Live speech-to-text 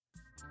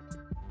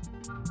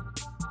Hello,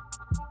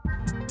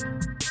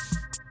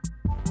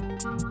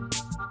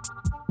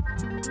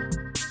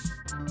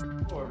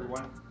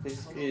 everyone.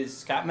 This is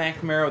Scott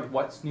McNamara with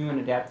What's New in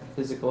Adaptive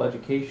Physical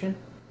Education.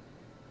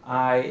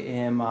 I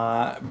am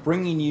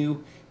bringing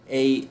you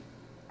a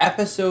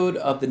episode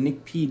of the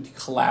NICPED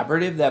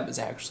Collaborative that was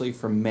actually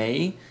from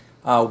May,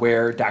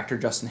 where Dr.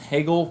 Justin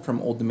Hagel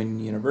from Old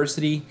Dominion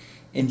University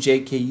and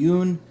J.K.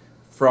 Yoon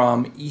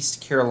from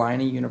East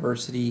Carolina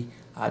University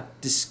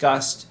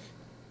discussed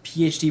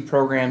PhD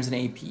programs in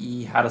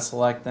APE, how to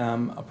select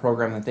them, a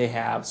program that they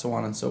have, so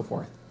on and so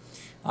forth.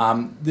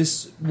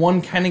 This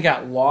one kind of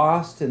got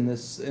lost in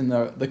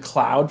the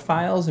cloud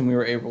files, and we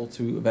were able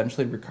to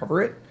eventually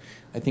recover it.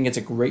 I think it's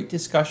a great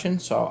discussion,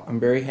 so I'm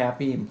very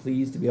happy and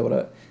pleased to be able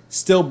to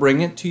still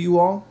bring it to you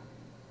all.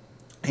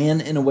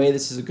 And in a way,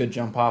 this is a good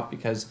jump off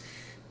because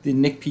the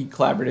NICPED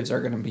collaboratives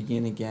are going to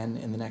begin again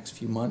in the next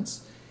few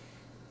months.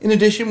 In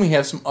addition, we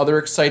have some other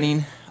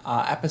exciting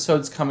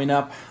episodes coming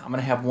up. I'm going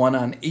to have one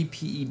on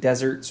APE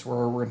deserts,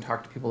 where we're going to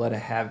talk to people that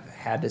have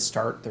had to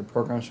start their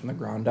programs from the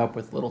ground up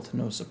with little to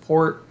no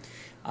support.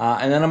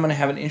 And then I'm going to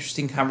have an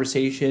interesting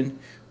conversation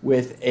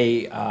with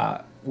a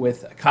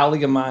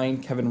colleague of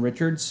mine, Kevin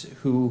Richards,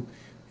 who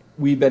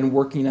we've been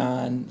working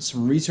on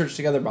some research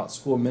together about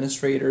school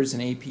administrators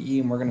and APE,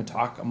 and we're going to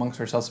talk amongst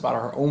ourselves about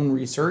our own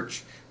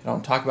research. I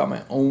don't talk about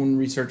my own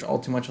research all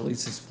too much, at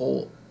least as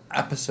full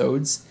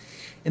episodes.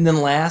 And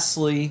then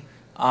lastly,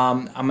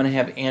 I'm going to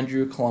have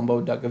Andrew Colombo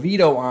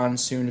Dugavito on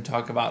soon to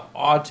talk about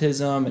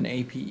autism and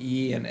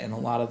APE and a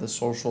lot of the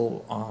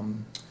social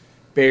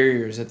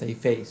barriers that they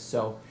face.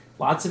 So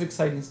lots of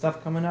exciting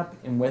stuff coming up.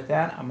 And with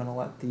that, I'm going to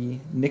let the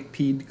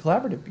NICPED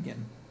Collaborative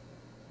begin.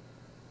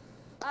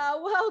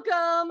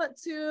 Welcome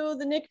to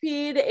the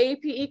NICPED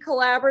APE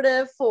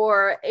Collaborative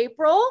for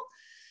April.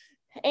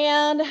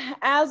 And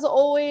as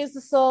always,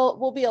 this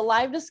will be a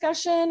live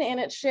discussion, and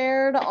it's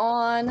shared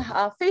on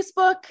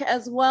Facebook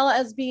as well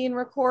as being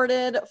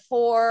recorded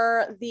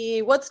for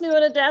the What's New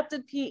in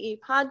Adapted PE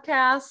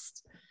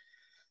podcast.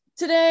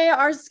 Today,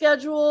 our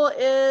schedule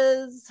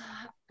is,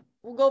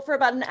 we'll go for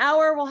about an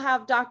hour. We'll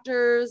have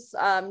doctors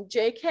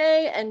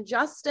JK and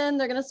Justin.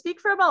 They're going to speak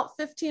for about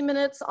 15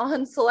 minutes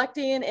on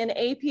selecting an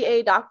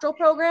APA doctoral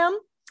program.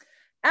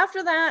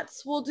 After that,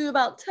 we'll do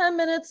about 10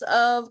 minutes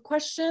of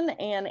question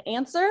and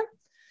answer.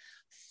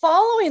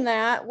 Following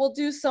that, we'll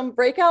do some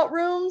breakout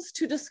rooms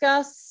to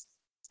discuss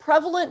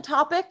prevalent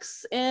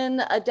topics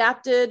in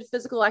adapted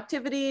physical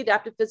activity,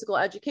 adaptive physical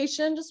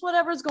education, just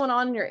whatever's going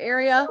on in your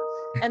area.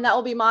 And that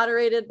will be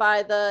moderated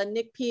by the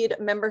NICPED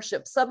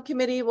membership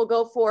subcommittee. We'll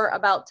go for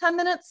about 10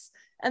 minutes,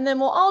 and then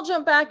we'll all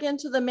jump back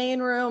into the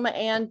main room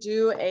and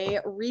do a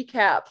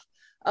recap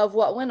of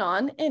what went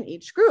on in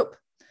each group.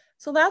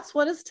 So that's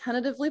what is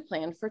tentatively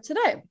planned for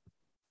today.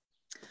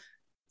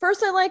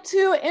 First, I'd like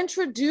to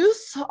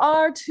introduce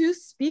our two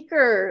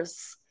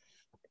speakers.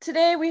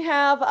 Today we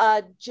have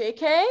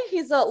JK.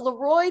 He's a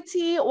Leroy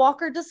T.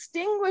 Walker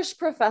Distinguished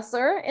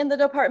Professor in the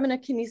Department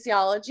of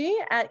Kinesiology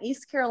at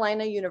East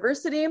Carolina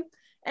University,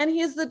 and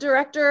he's the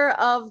director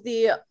of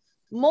the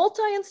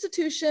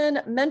Multi-Institution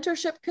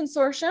Mentorship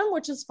Consortium,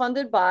 which is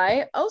funded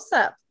by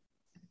OSEP.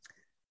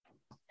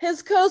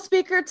 His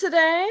co-speaker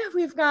today,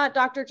 we've got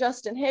Dr.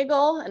 Justin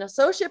Hagel, an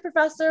associate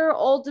professor,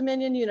 Old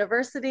Dominion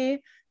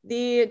University,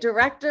 the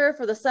director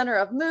for the Center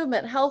of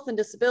Movement, Health, and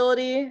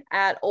Disability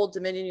at Old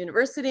Dominion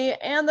University,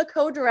 and the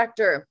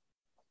co-director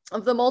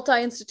of the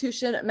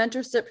Multi-Institution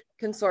Mentorship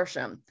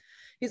Consortium.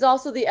 He's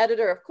also the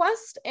editor of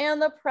Quest and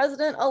the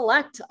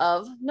president-elect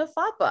of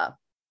NAFAPA.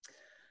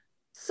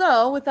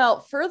 So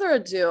without further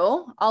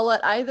ado, I'll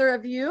let either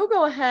of you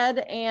go ahead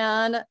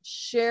and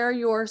share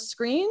your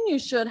screen. You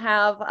should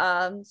have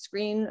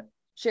screen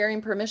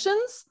sharing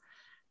permissions,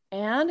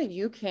 and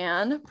you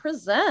can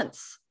present.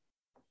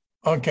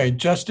 Okay,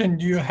 Justin,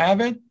 do you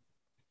have it?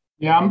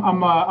 Yeah, I'm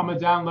gonna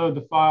download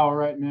the file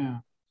right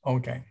now.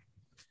 Okay.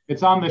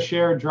 It's on the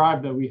shared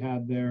drive that we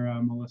had there,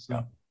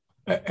 Melissa.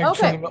 Actually,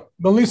 okay.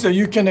 Melissa,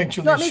 you can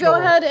actually let me go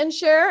ahead and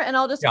share, and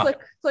I'll just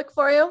click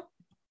for you.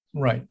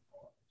 Right.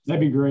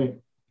 That'd be great.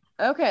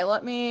 Okay,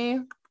 let me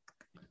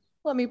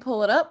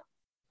pull it up.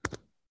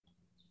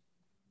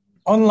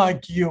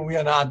 Unlike you, we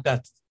are not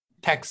that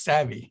tech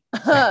savvy.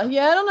 Yeah,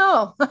 I don't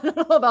know. I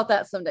don't know about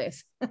that some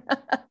days.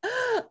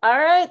 All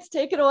right,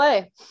 take it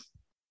away.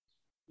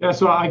 Yeah,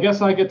 so I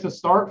guess I get to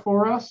start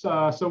for us.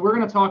 So we're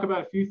going to talk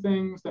about a few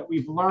things that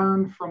we've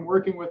learned from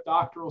working with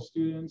doctoral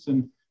students.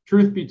 And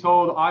truth be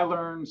told, I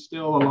learned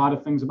still a lot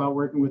of things about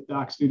working with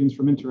doc students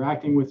from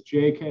interacting with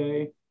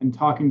JK and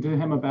talking to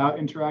him about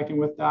interacting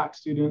with doc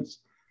students,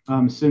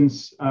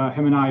 since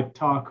him and I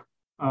talk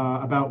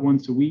about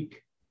once a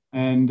week.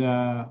 And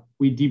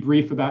we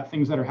debrief about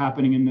things that are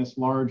happening in this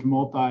large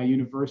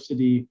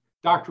multi-university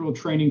doctoral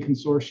training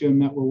consortium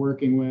that we're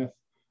working with,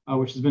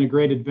 which has been a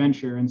great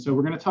adventure. And so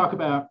we're going to talk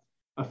about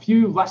a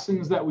few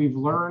lessons that we've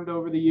learned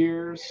over the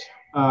years,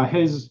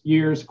 his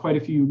years, quite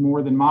a few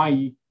more than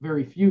my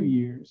very few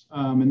years.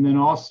 And then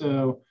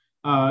also,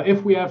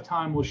 if we have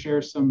time, we'll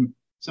share some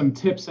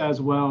tips as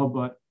well.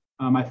 But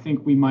I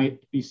think we might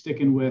be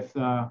sticking with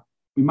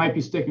We might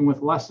be sticking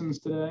with lessons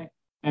today.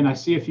 And I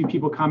see a few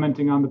people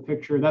commenting on the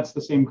picture. That's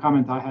the same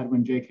comment I had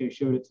when JK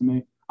showed it to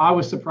me. I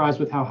was surprised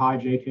with how high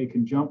JK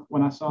can jump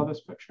when I saw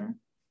this picture.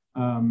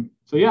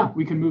 So yeah,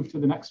 we can move to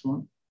the next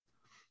one.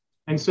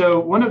 And so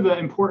one of the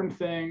important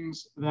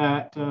things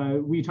that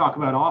we talk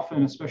about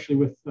often, especially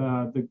with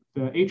the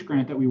H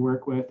grant that we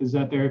work with, is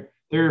that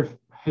there have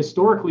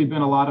historically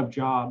been a lot of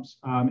jobs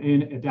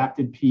in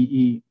adapted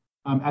PE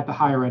at the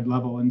higher ed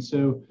level. And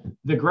so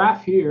the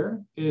graph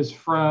here is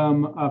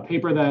from a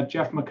paper that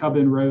Jeff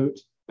McCubbin wrote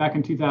back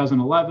in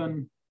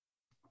 2011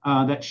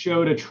 that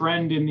showed a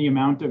trend in the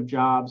amount of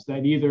jobs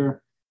that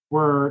either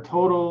were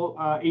total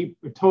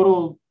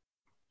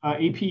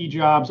APE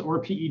jobs or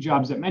PE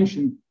jobs that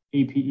mentioned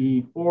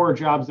APE, or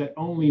jobs that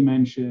only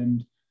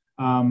mentioned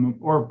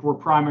or were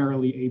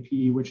primarily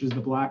APE, which is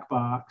the black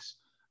box,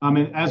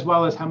 and as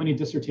well as how many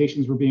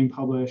dissertations were being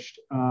published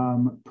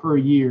per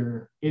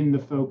year in the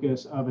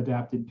focus of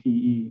adapted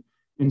PE.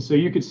 And so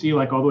you could see,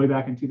 like, all the way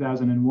back in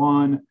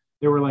 2001,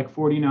 there were like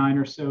 49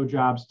 or so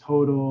jobs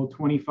total,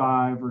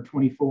 25 or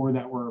 24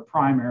 that were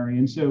primary.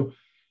 And so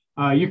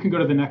you can go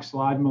to the next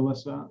slide,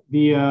 Melissa.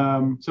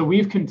 So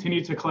we've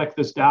continued to collect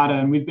this data,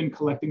 and we've been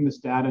collecting this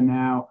data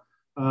now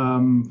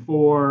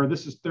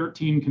this is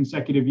 13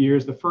 consecutive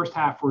years. The first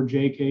half were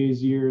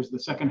JK's years, the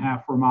second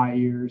half were my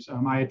years.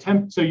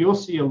 So you'll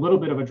see a little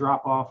bit of a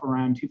drop off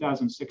around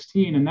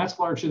 2016, and that's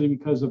largely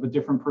because of a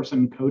different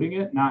person coding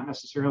it, not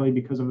necessarily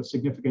because of a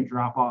significant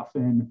drop off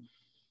in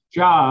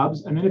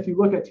jobs. And then if you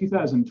look at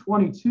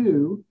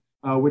 2022,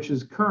 which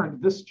is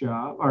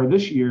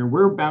this year,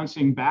 we're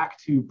bouncing back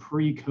to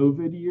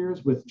pre-COVID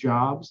years with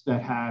jobs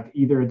that have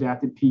either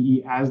adapted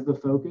PE as the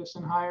focus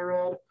in higher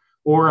ed,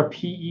 or a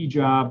PE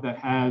job that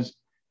has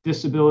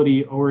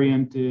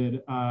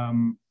disability-oriented,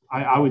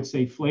 I would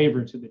say,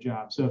 flavor to the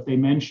job. So if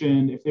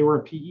they were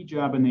a PE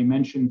job and they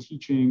mentioned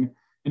teaching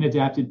an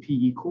adapted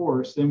PE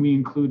course, then we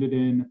included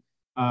in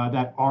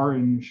that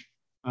orange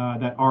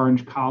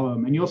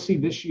column. And you'll see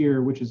this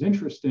year, which is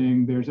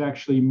interesting, there's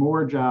actually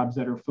more jobs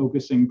that are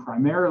focusing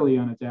primarily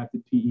on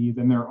adapted PE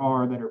than there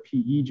are that are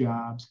PE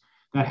jobs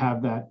that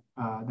have that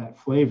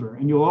flavor.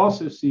 And you'll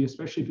also see,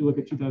 especially if you look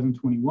at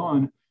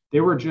 2021,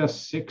 there were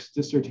just 6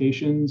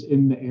 dissertations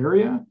in the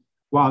area,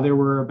 while there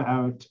were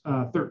about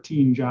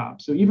 13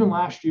 jobs. So even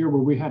last year,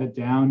 where we had a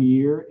down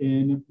year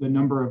in the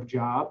number of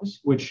jobs,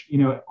 which,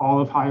 all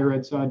of higher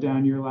ed saw a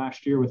down year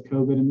last year with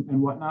COVID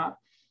and whatnot,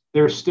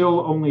 there's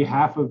still only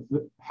half of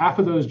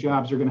those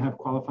jobs are going to have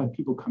qualified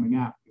people coming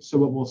out. So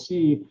what we'll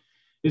see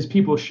is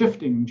people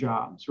shifting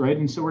jobs, right?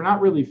 And so we're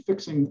not really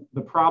fixing the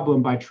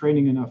problem by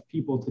training enough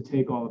people to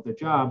take all of the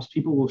jobs.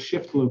 People will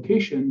shift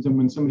locations, and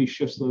when somebody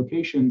shifts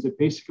locations, it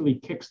basically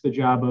kicks the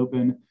job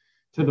open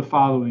to the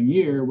following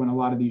year when a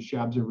lot of these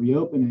jobs are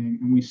reopening,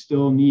 and we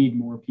still need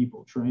more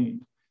people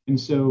trained. And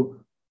so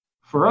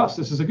for us,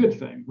 this is a good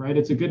thing, right?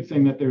 It's a good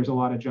thing that there's a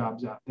lot of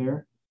jobs out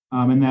there,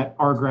 and that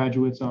our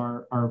graduates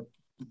are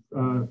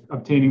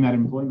obtaining that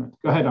employment.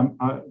 Go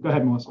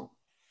ahead, Melissa.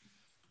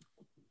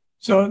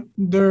 So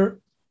the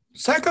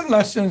second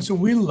lessons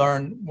we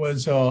learned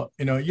was,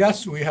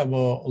 yes, we have a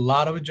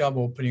lot of job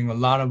opening. A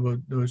lot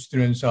of those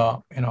students,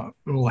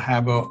 will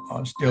have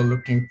still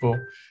looking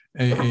for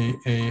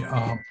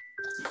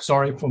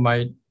sorry for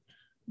my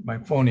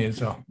phone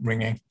is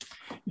ringing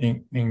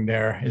in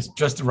there. It's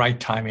just the right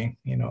timing,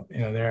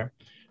 there.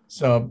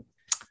 So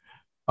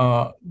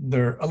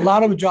there are a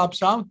lot of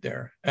jobs out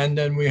there, and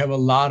then we have a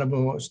lot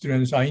of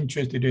students are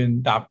interested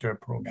in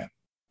doctorate program.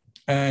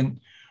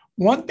 And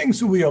one thing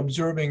we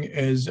observing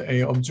was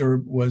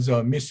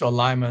a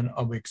misalignment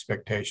of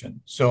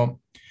expectation. So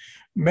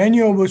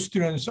many of our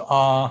students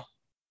are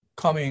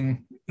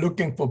coming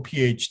looking for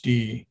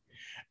PhD,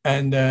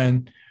 and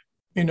then,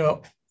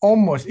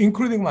 almost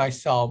including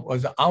myself,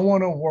 was I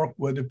want to work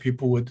with the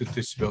people with the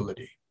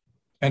disability,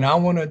 and I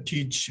want to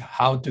teach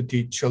how to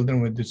teach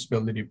children with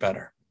disability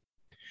better.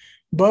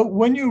 But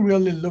when you're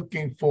really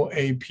looking for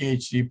a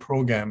PhD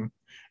program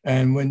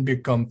and when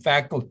become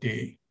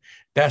faculty,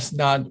 that's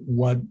not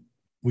what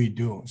we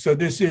do. So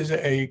this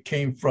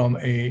came from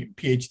a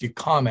PhD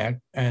comment,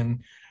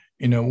 and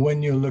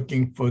when you're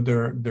looking for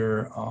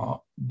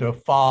the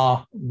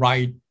far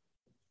right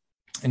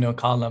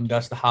column,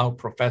 that's how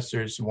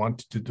professors want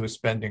to do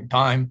spending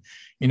time.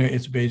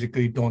 It's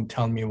basically, don't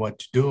tell me what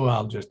to do,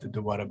 I'll just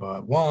do whatever I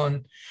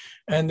want.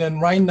 And then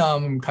right now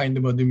I'm kind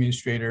of an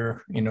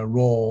administrator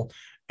role.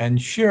 And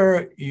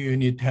sure, you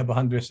need to have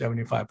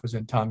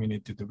 175% time, you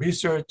need to do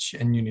research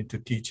and you need to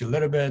teach a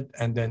little bit,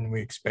 and then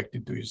we expect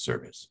you to do your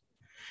service.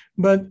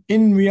 But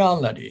in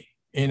reality,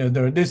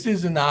 this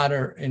is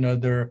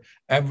another,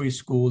 every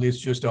school is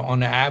just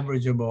on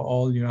average of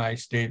all the United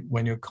States.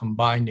 When you're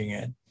combining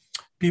it,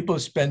 people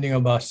spending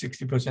about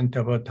 60%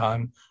 of our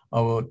time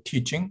of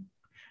teaching,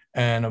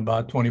 and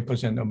about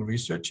 20% of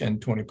research and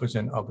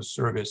 20% of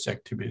service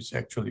activities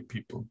actually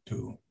people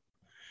do.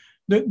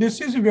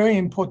 This is a very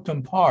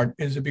important part,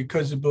 is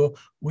because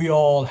we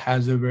all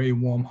has a very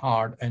warm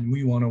heart and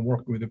we want to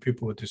work with the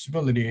people with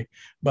disability.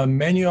 But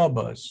many of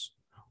us,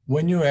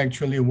 when you're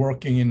actually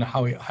working in a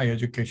higher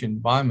education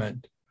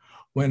environment,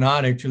 we're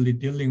not actually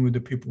dealing with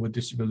the people with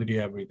disability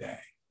every day.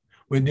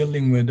 We're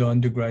dealing with the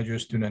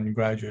undergraduate student and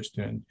graduate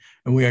student,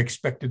 and we are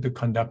expected to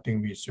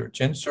conducting research.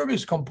 And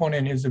service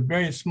component is a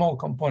very small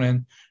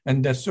component,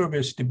 and the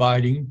service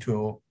divided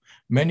into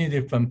many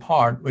different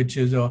parts, which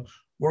is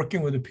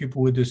working with the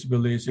people with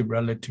disabilities is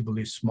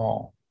relatively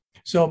small.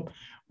 So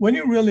when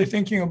you're really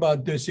thinking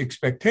about this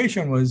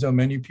expectation was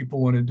many people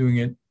want to doing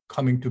it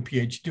coming to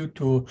PhD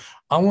to,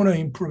 I want to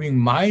improving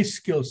my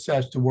skill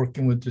sets to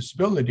working with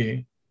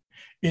disability,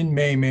 it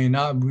may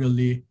not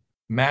really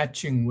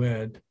matching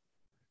with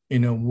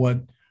what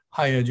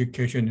higher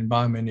education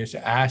environment is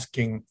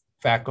asking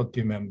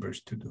faculty members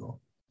to do.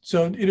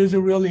 So it is a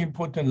really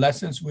important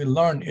lessons we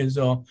learn is,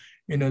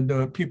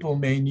 the people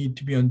may need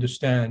to be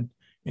understand,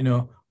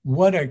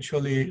 what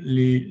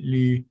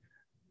actually,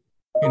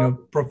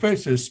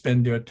 professors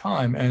spend their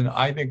time. And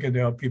I think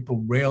there are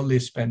people rarely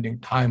spending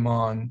time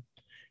on,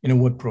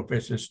 what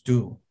professors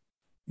do.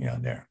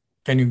 There.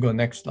 Can you go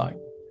next slide?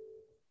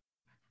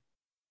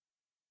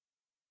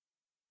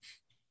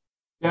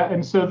 Yeah,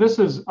 and so this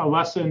is a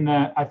lesson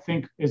that I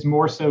think is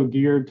more so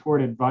geared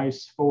toward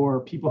advice for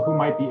people who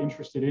might be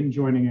interested in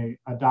joining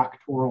a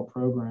doctoral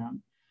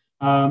program.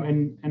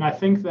 And I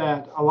think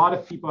that a lot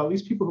of people, at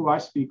least people who I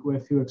speak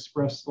with who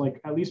express like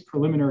at least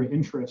preliminary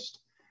interest,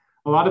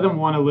 a lot of them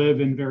want to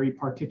live in very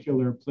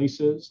particular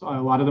places.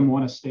 A lot of them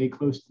want to stay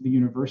close to the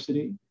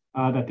university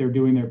that they're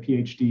doing their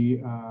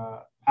PhD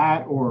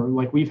at, or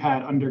like we've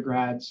had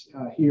undergrads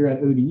here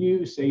at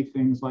ODU say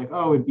things like,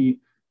 oh, it'd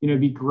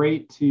be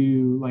great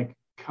to like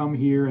come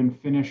here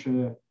and finish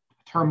a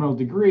terminal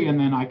degree and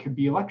then I could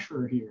be a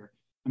lecturer here.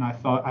 And I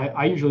thought,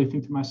 I usually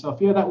think to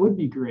myself, yeah, that would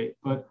be great.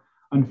 But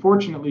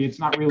unfortunately, it's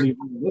not really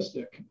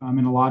realistic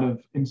in a lot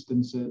of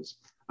instances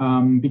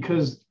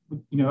because,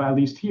 at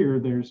least here,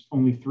 there's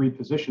only 3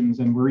 positions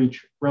and we're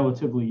each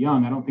relatively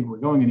young. I don't think we're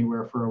going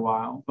anywhere for a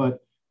while. But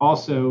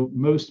also,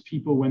 most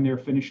people, when they're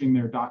finishing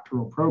their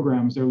doctoral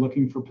programs, they're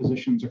looking for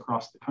positions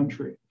across the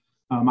country.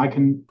 I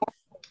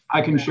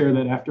can share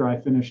that after I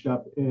finished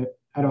up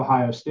at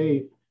Ohio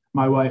State,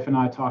 my wife and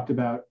I talked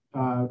about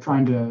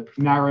trying to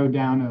narrow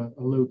down a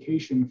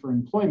location for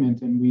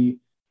employment. And we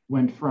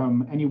went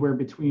from anywhere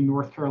between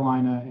North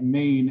Carolina and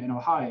Maine and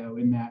Ohio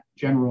in that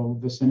general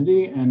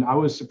vicinity. And I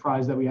was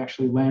surprised that we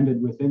actually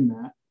landed within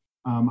that.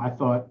 I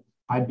thought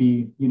I'd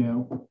be,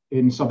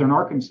 in Southern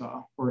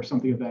Arkansas or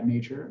something of that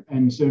nature.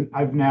 And so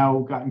I've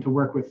now gotten to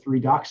work with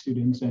 3 doc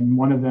students, and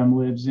one of them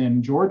lives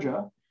in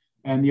Georgia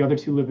and the other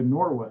 2 live in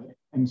Norway.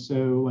 And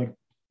so like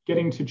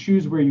getting to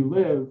choose where you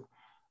live,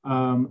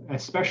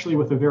 especially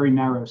with a very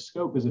narrow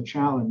scope, is a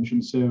challenge.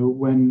 And so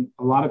when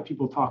a lot of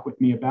people talk with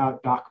me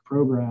about doc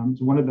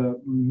programs, one of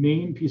the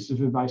main pieces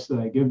of advice that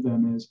I give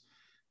them is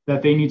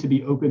that they need to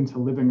be open to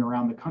living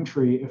around the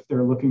country if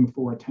they're looking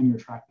for a tenure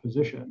track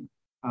position.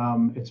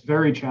 It's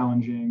very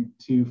challenging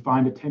to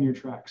find a tenure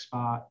track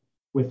spot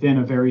within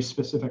a very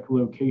specific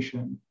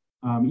location,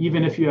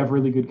 even if you have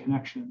really good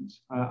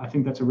connections. I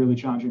think that's a really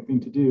challenging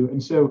thing to do.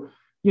 And so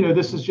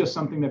this is just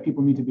something that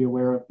people need to be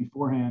aware of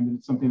beforehand. And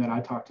it's something that I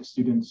talk to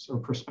students or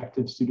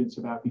prospective students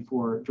about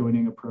before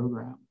joining a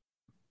program.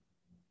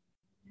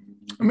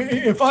 I mean,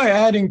 if I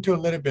adding to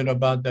a little bit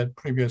about that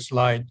previous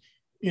slide,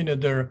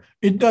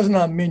 it does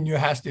not mean you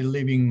have to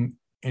living,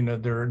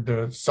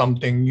 there's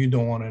something you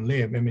don't want to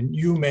live. I mean,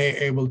 you may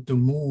able to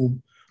move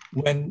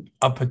when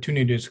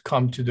opportunities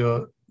come to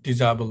the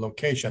desirable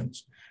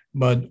locations,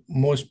 but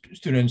most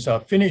students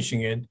are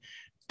finishing it.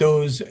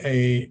 Those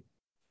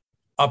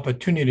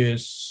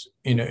opportunities,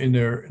 in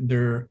their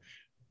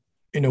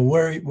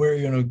where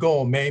you're going to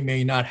go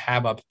may not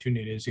have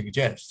opportunities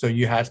exist. So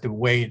you have to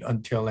wait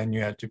until, and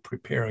you have to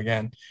prepare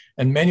again.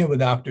 And many of the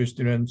doctor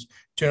students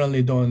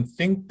generally don't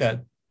think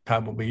that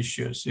type of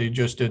issues. They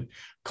just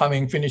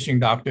finishing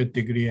doctorate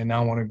degree, and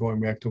now want to go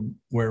back to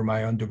where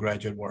my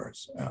undergraduate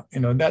was.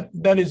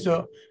 That is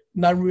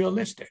not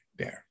realistic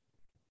there.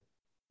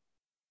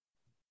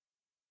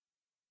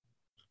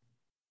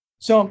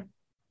 So,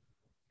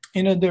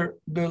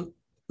 the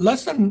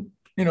lesson,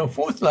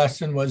 4th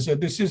lesson was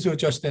this is what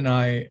Justin and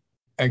I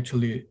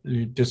actually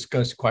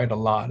discussed quite a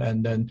lot.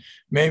 And then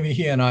maybe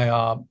he and I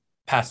are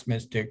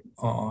pessimistic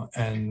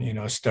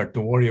and, start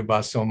to worry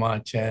about so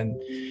much. And,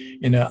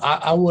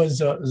 I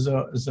was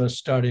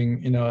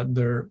starting,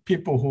 there are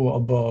people who are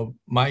above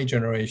my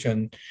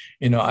generation,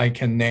 I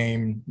can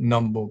name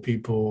number of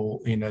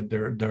people,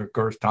 they're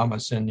Gert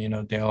Thomason,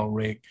 Dale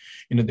Rick,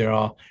 there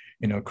are,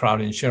 Crowd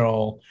and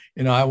Cheryl,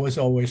 I was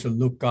always a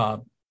look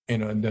up.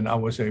 And then I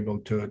was able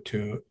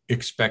to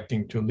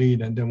expecting to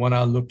lead. And then when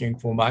I'm looking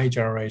for my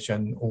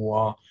generation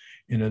or,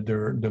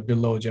 the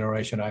below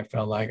generation, I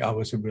felt like I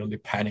was really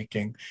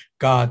panicking.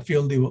 God,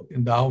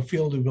 our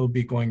field will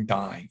be going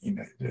dying.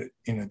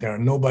 There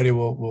nobody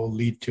will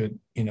lead to,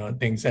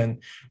 things.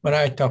 And when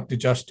I talked to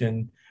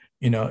Justin,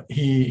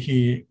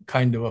 he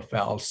kind of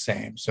felt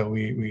same. So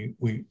we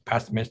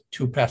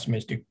two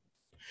pessimistic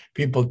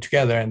people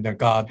together, and the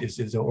God, this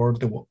is the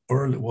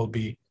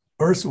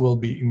Earth will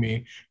be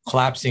me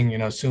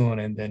collapsing, soon,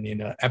 and then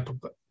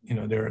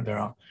there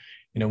are,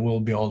 we'll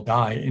be all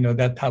die,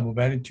 that type of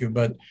attitude.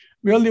 But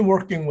really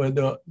working with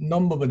a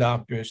number of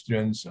doctoral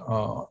students,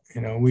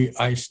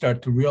 I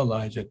start to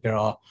realize that there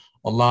are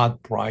a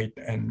lot bright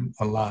and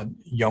a lot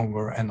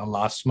younger and a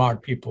lot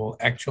smart people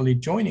actually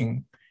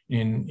joining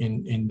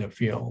in the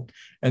field,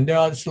 and they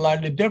are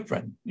slightly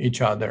different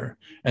each other,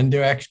 and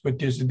their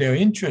expertise, their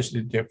interest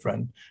is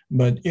different.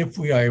 But if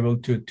we are able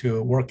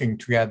to working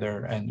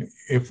together, and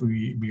if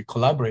we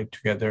collaborate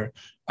together,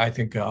 I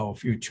think our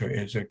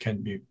future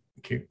can be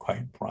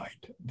quite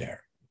bright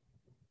there.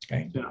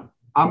 Okay. Yeah.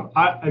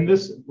 And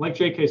this, like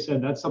JK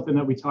said, that's something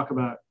that we talk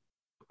about.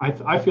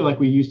 I feel like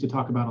we used to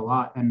talk about a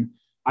lot, and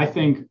I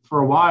think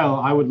for a while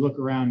I would look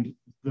around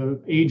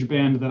the age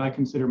band that I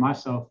consider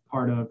myself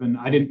part of, and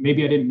I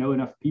didn't know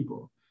enough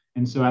people.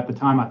 And so at the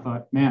time I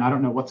thought, man, I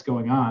don't know what's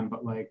going on,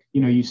 but like,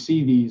 you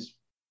see these,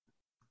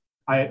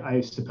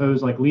 I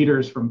suppose, like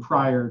leaders from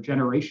prior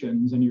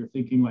generations, and you're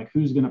thinking like,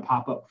 who's going to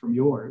pop up from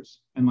yours?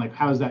 And like,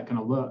 how's that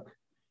going to look?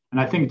 And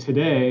I think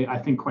today, I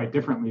think quite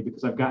differently,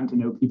 because I've gotten to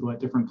know people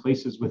at different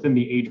places within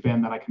the age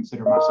band that I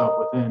consider myself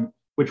within,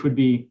 which would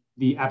be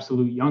the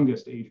absolute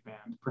youngest age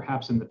band,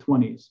 perhaps in the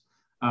 20s.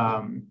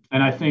 And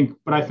I think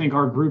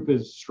our group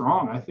is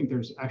strong. I think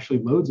there's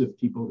actually loads of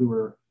people who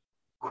are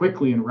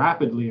quickly and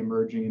rapidly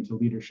emerging into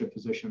leadership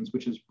positions,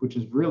 which is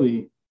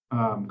really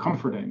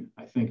comforting,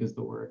 I think is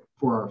the word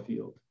for our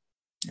field.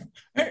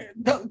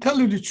 Yeah. Tell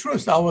you the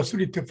truth, our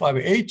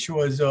 325H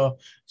was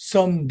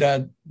some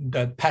that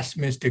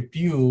pessimistic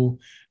view,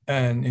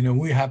 and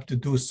we have to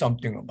do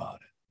something about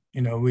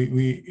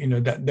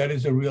it. That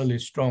is a really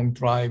strong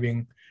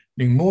driving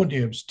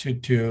motives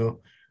to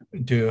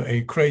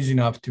a crazy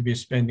enough to be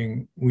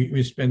spending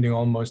we're spending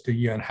almost a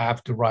year and a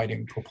half to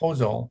writing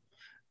proposal,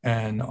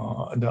 and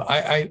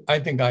I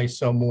think I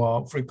saw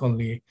more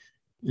frequently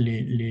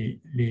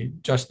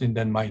Justin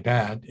than my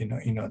dad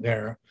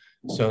there,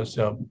 so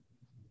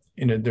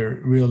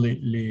they're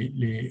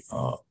really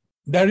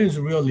that is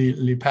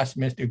really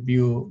pessimistic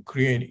view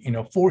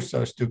force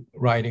us to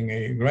writing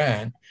a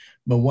grant,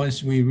 but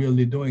once we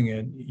really doing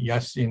it,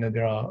 yes,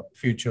 their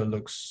future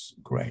looks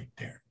great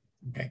there.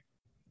 Okay.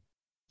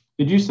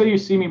 Did you say you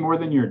see me more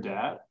than your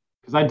dad?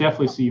 Because I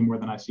definitely see you more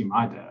than I see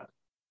my dad.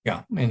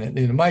 Yeah,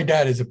 and my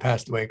dad has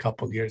passed away a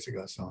couple of years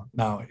ago, so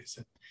now he's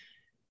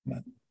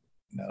not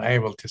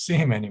able to see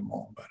him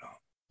anymore. But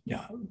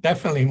yeah,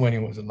 definitely when he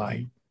was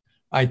alive,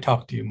 I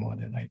talked to you more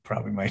than I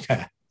probably my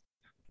dad.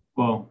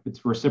 Well,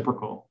 it's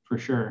reciprocal for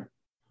sure.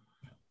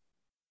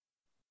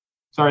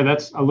 Sorry,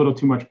 that's a little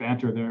too much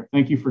banter there.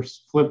 Thank you for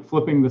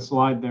flipping the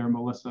slide there,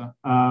 Melissa.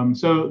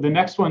 So the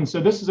next one,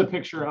 so this is a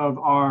picture of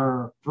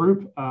our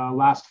group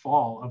last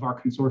fall, of our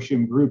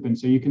consortium group. And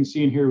so you can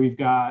see in here, we've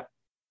got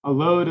a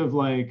load of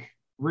like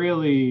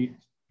really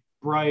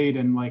bright,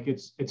 and like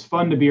it's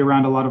fun to be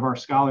around a lot of our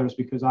scholars,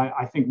 because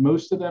I think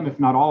most of them, if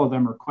not all of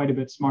them, are quite a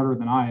bit smarter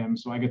than I am.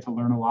 So I get to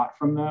learn a lot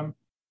from them.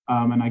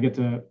 And I get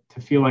to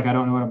feel like I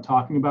don't know what I'm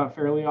talking about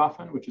fairly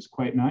often, which is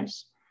quite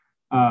nice.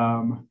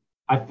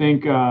 I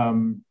think,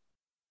 and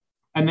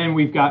then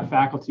we've got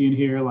faculty in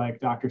here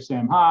like Dr.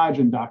 Sam Hodge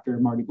and Dr.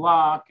 Marty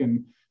Block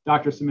and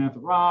Dr. Samantha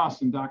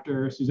Ross and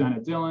Dr. Susanna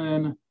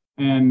Dillon.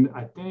 And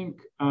I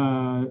think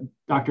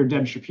Dr.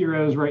 Deb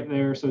Shapiro is right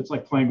there. So it's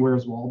like playing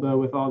Where's Waldo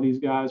with all these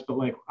guys. But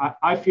like,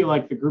 I feel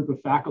like the group of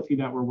faculty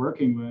that we're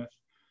working with,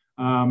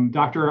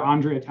 Dr.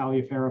 Andrea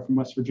Taliaferro from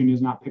West Virginia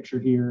is not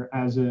pictured here,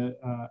 as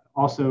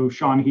also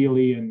Sean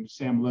Healy and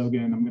Sam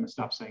Logan. I'm going to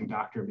stop saying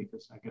doctor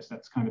because I guess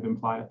that's kind of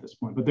implied at this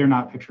point, but they're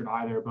not pictured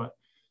either. But,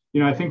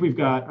 I think we've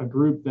got a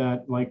group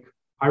that, like,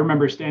 I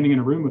remember standing in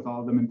a room with all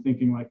of them and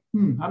thinking like,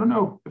 I don't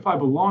know if I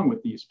belong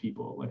with these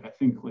people. Like, I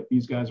think like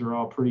these guys are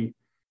all pretty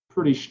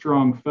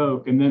strong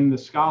folk. And then the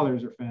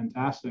scholars are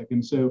fantastic.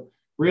 And so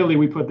really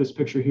we put this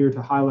picture here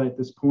to highlight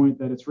this point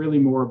that it's really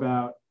more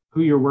about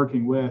who you're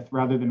working with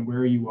rather than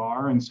where you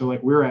are. And so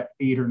like we're at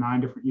 8 or 9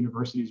 different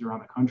universities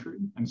around the country.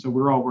 And so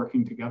we're all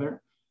working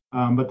together.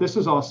 But this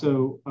is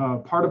also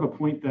part of a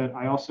point that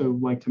I also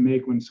like to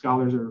make when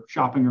scholars are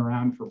shopping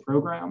around for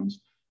programs.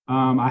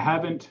 I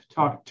haven't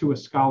talked to a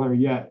scholar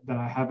yet that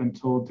I haven't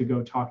told to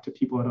go talk to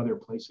people at other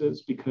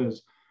places,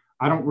 because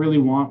I don't really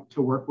want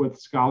to work with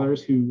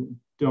scholars who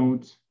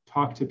don't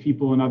talk to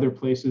people in other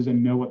places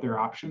and know what their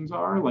options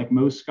are. Like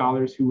most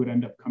scholars who would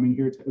end up coming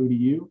here to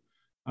ODU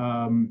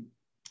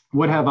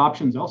would have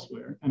options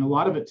elsewhere. And a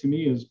lot of it to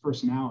me is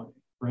personality,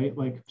 right?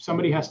 Like if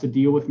somebody has to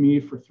deal with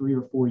me for 3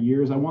 or 4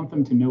 years, I want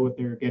them to know what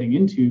they're getting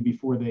into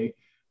before they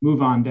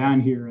move on down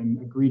here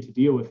and agree to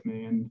deal with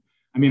me. And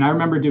I mean, I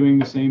remember doing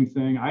the same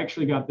thing. I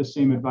actually got the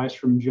same advice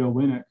from Joe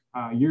Winnick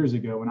years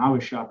ago when I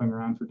was shopping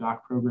around for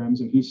doc programs.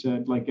 And he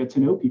said, like, get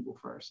to know people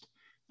first.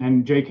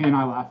 And JK and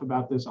I laugh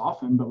about this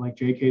often, but like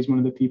JK is one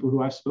of the people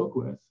who I spoke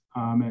with.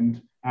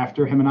 And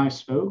after him and I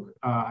spoke,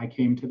 I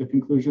came to the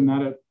conclusion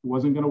that it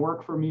wasn't going to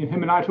work for me and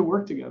him and I to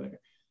work together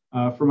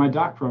for my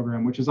doc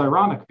program, which is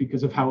ironic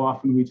because of how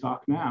often we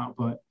talk now.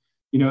 But,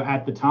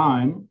 at the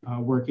time,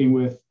 working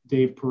with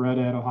Dave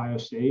Peretta at Ohio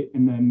State,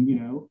 and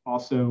then,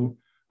 also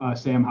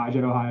Sam Hodge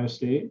at Ohio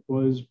State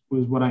was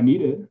what I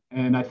needed.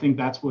 And I think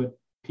that's what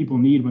people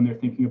need when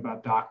they're thinking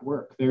about doc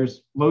work.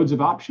 There's loads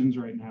of options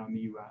right now in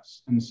the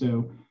US. And so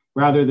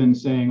rather than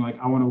saying like,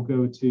 I want to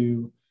go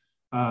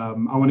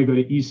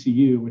to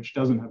ECU, which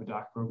doesn't have a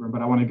doc program,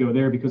 but I want to go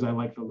there because I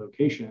like the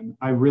location.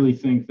 I really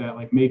think that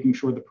like making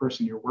sure the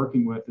person you're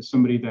working with is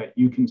somebody that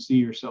you can see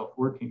yourself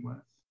working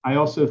with. I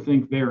also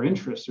think their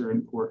interests are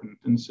important.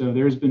 And so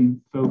there's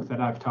been folk that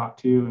I've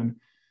talked to and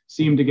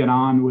seem to get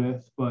on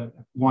with, but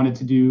wanted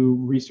to do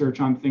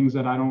research on things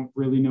that I don't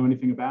really know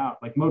anything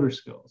about, like motor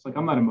skills. Like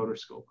I'm not a motor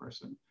skill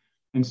person.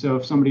 And so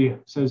if somebody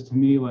says to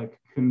me, like,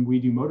 can we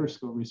do motor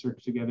skill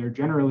research together?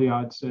 Generally,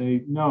 I'd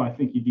say, no, I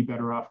think you'd be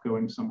better off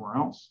going somewhere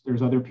else.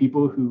 There's other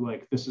people who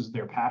like, this is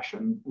their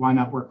passion. Why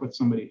not work with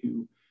somebody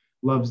who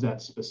loves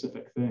that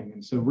specific thing?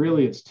 And so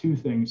really it's two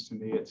things to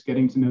me. It's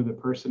getting to know the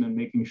person and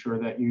making sure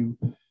that you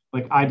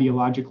like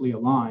ideologically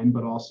align,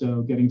 but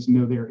also getting to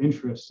know their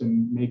interests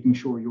and making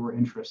sure your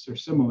interests are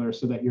similar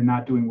so that you're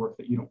not doing work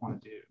that you don't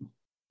want to do.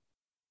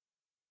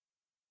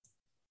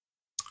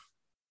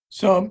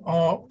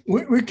 So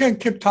we can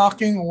keep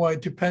talking, or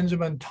it depends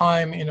on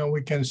time.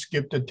 We can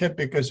skip the tip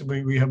because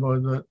we have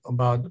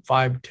about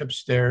 5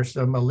 tips there.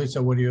 So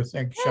Melissa, what do you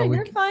think? Yeah,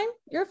 you're fine.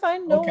 You're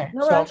fine. No, okay.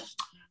 no rush.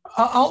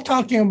 I'll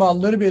talking about a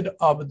little bit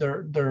of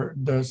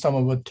the some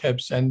of the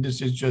tips, and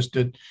this is just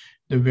the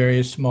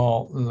very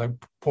small like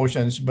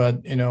portions.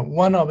 But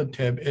one of the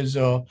tip is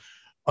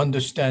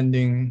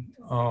understanding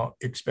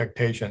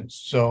expectations.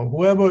 So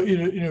whoever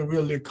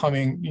really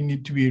coming, you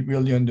need to be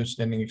really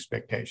understanding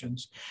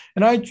expectations.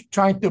 And I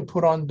trying to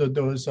put on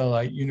those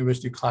like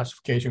university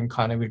classification,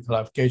 academic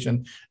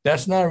classification.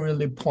 That's not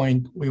really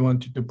point we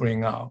wanted to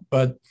bring out.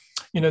 But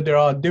there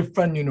are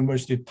different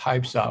university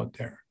types out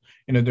there.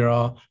 There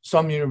are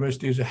some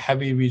universities are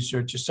heavy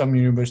research, some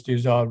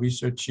universities are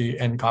researchy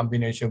and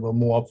combination with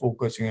more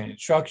focusing on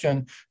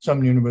instruction.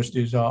 Some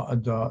universities are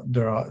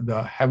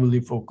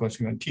heavily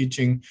focusing on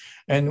teaching.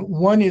 And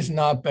one is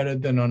not better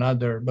than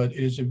another, but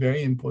it is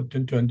very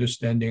important to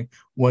understanding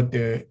what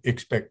the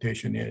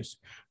expectation is.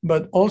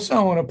 But also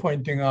I want to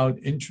pointing out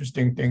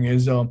interesting thing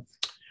is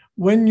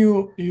when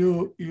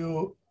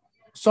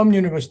some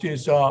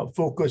universities are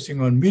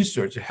focusing on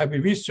research, heavy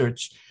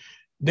research,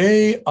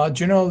 they are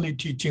generally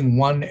teaching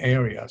one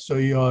area. So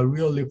you are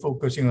really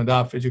focusing on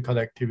that physical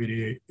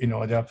activity,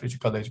 that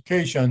physical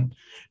education.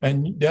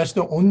 And that's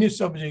the only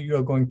subject you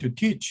are going to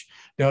teach.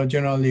 They are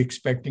generally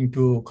expecting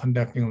to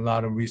conducting a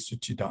lot of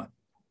research done.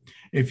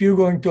 If you're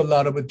going to a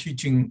lot of a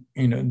teaching,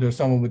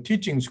 some of the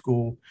teaching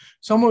school,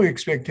 some of the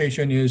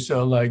expectation is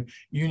like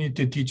you need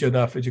to teach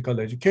that physical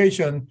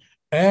education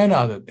and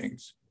other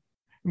things.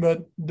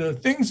 But the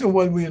things of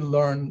what we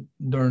learn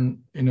during,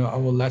 our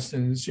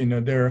lessons,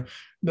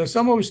 there's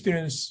some of the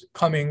students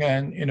coming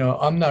and,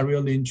 I'm not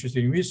really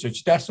interested in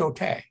research. That's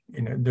okay.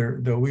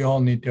 We all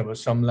need to have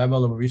some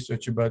level of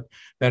research, but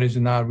that is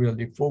not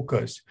really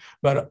focused.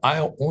 But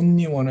I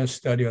only want to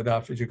study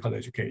about physical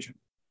education.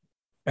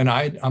 And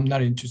I'm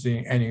not interested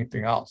in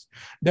anything else.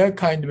 They're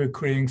kind of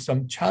creating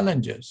some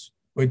challenges,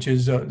 which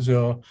is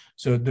so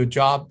the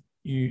job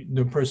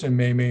the person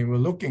may be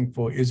looking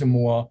for is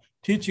more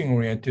teaching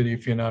oriented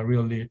if you're not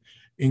really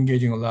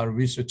engaging a lot of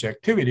research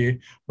activity,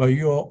 but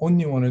you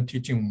only want to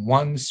teach in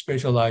one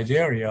specialized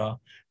area,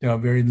 there are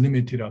very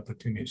limited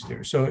opportunities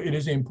there. So it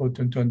is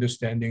important to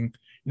understanding,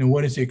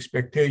 what is the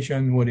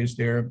expectation, what is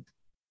there,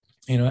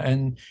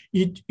 and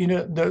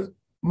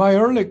my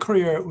early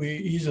career, we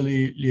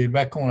easily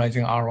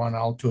recognizing R1,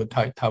 R2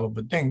 type of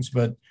things,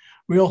 but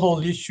real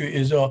whole issue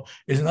is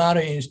not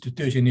an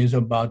institution, is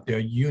about their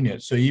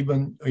unit. So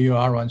even you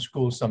are on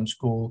school, some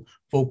school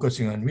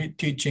focusing on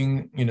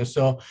teaching,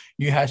 so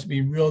you have to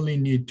be really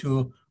need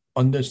to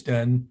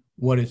understand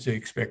what is the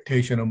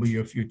expectation of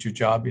your future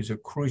job is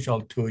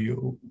crucial to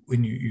you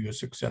when you're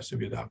successful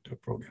with the doctoral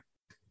program.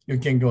 You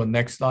can go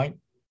next slide.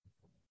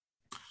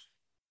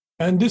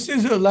 And this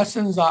is a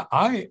lessons that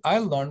I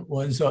learned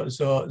was,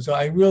 so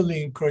I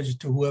really encourage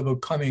to whoever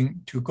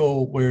coming to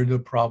go where the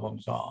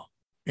problems are.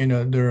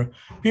 There are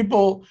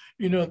people,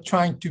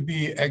 trying to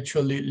be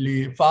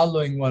actually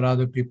following what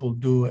other people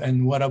do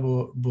and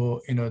whatever,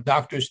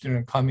 doctor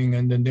student coming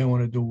and then they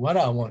want to do what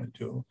I want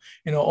to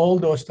do, all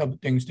those type of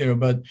things there.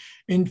 But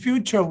in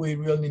future, we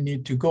really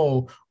need to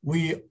go,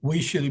 we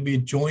should be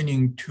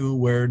joining to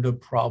where the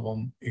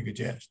problem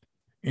exists.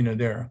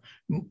 There,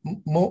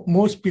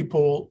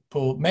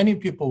 many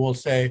people will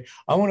say,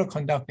 I want to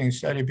conduct a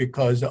study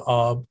because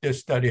this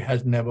study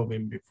has never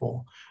been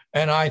before.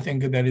 And I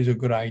think that is a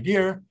good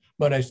idea.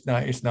 But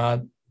it's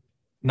not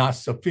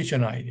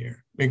sufficient idea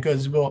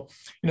because,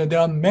 there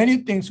are many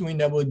things we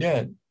never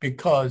did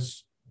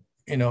because,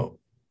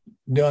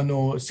 there are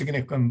no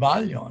significant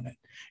value on it.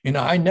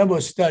 I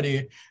never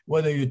study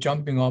whether you're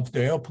jumping off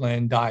the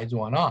airplane dies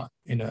or not.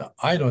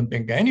 I don't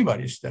think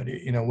anybody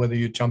study, whether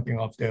you're jumping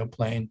off the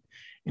airplane,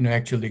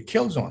 actually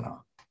kills or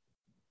not.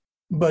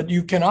 But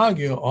you can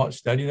argue,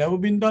 study never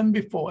been done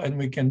before and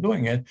we can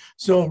doing it.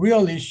 So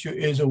real issue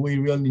is we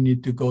really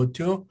need to go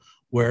to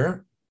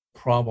where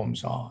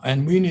problems are,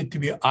 and we need to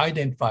be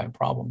identify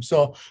problems.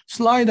 So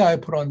slide I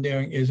put on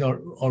there is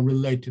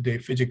related to the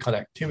physical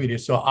activity.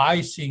 So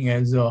I seeing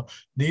as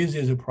this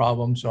is a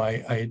problem, so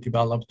I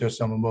developed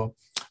some of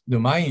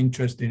my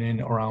interest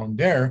in around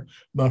there.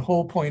 But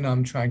whole point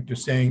I'm trying to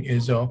saying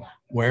is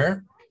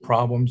where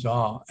problems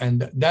are,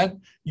 and that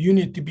you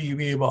need to be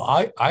able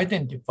to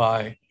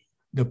identify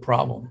the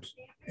problems.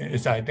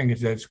 I think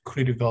it's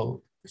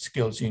critical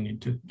skills you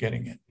need to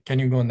getting it. Can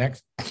you go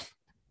next?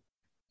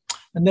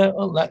 And then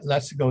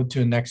let's go to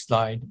the next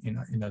slide.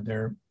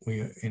 There we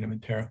in the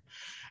material.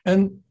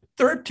 And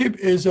third tip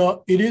is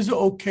it is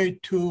okay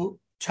to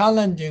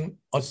challenging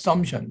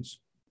assumptions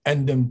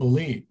and then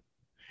believe.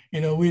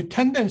 We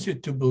tendency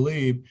to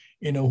believe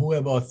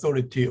whoever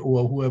authority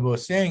or whoever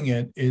saying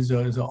it is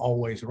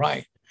always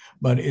right.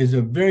 But it's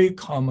a very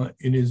common,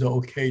 it is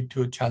okay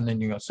to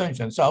challenging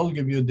assumptions. So I'll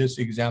give you this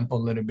example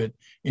a little bit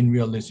in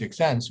realistic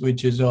sense,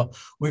 which is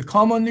we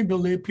commonly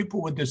believe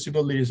people with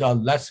disabilities are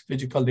less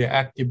physically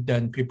active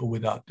than people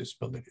without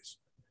disabilities.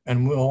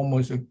 And we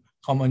almost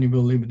commonly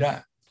believe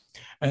that.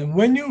 And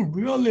when you're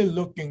really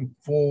looking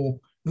for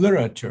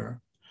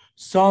literature,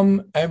 some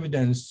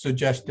evidence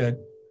suggests that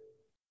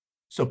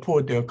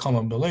support their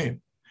common belief,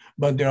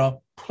 but there are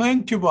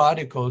plenty of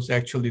articles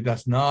actually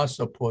does not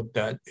support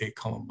that a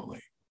common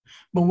belief.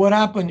 But what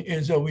happened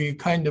is we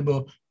kind of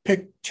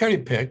cherry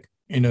pick,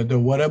 the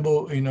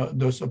whatever,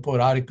 the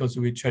support articles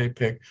we cherry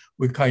pick,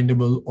 we kind of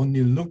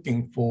only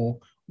looking for,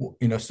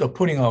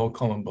 supporting our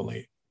common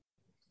belief.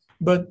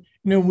 But,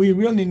 we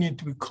really need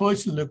to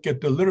closely look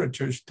at the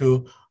literatures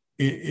to,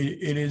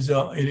 it is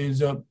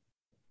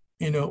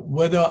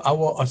whether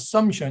our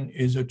assumption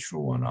is true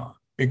or not.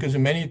 Because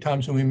many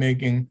times we're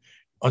making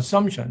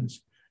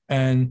assumptions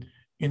and,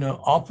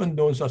 often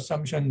those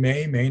assumptions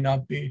may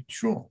not be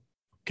true.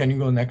 Can you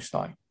go next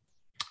slide?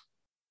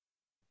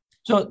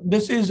 So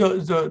this is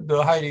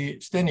the Heidi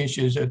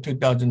Stenish's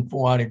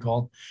 2004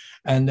 article.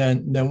 And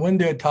then when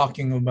they're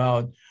talking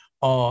about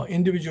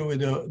individual with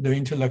the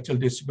intellectual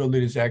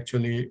disabilities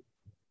actually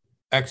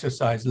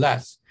exercise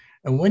less.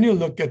 And when you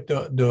look at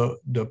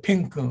the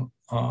pink,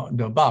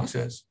 the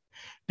boxes,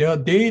 their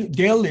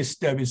daily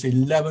step is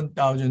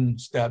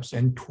 11,000 steps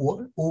and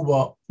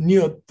over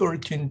near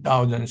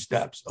 13,000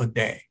 steps a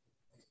day.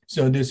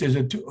 So this is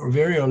a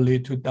very early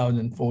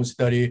 2004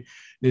 study.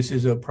 This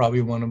is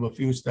probably one of a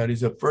few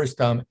studies, the first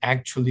time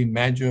actually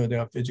measure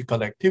their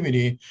physical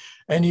activity.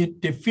 And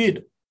it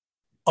defeat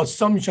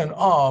assumption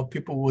of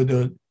people with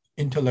an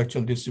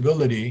intellectual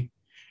disability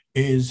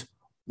is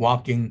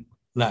walking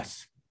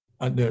less,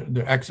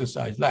 the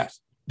exercise less.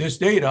 This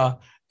data,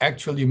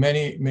 actually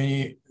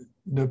many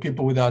the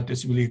people without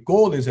disability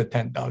goal is at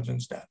 10,000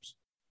 steps,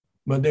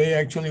 but they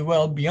actually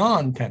well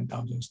beyond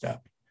 10,000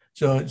 steps.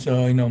 So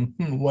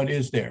what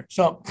is there?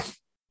 So,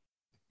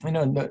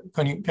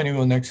 can you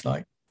go next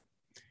slide?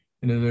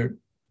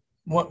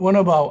 One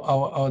of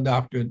our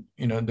doctor,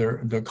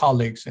 their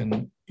colleagues,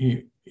 and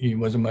he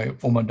was my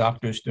former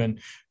doctor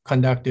student,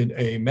 conducted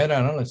a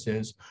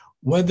meta-analysis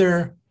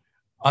whether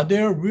are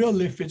there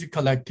really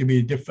physical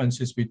activity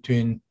differences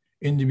between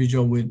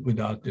individual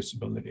without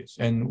disabilities.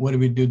 And what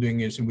we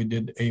doing is we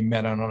did a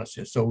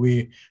meta-analysis. So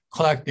we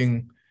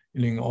collecting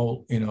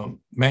all,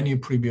 many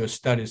previous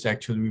studies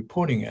actually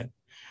reporting it.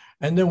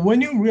 And then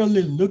when you're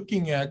really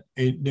looking at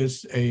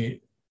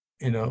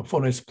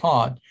forest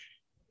plot,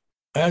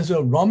 as a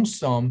lump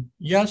sum,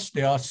 yes,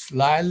 there are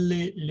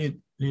slightly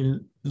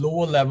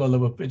lower level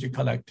of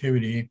physical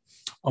activity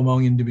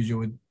among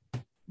individuals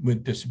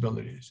with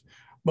disabilities.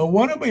 But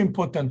one of the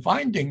important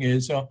finding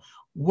is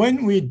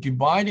when we're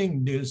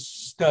dividing these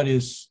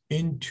studies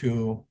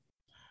into,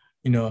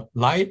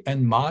 light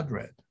and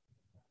moderate,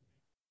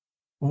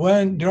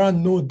 when there are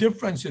no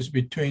differences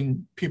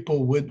between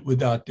people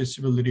without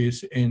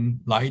disabilities in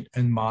light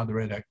and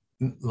moderate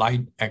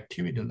light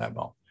activity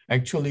level.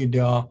 Actually,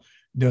 there are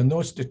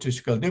no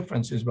statistical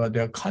differences, but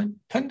there are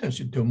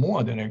tendency to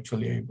more than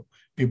actually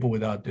people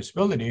without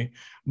disability.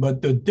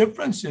 But the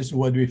differences,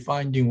 what we're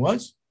finding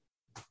was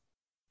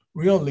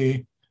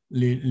really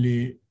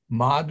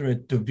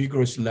moderate to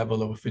vigorous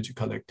level of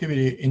physical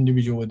activity.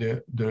 Individual with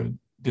the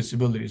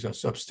disabilities are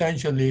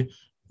substantially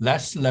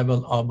less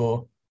level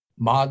of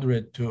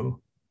moderate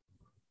to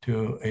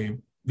a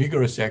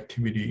vigorous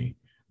activity,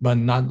 but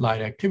not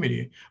light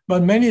activity.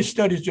 But many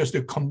studies just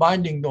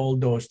combining all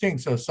those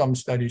things. So some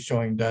studies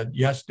showing that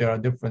yes, there are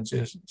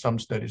differences. Some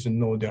studies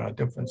no, there are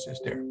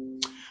differences there.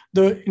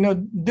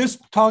 This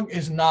talk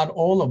is not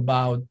all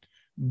about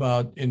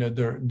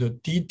the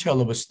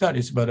detail of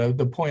studies, but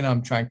the point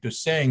I'm trying to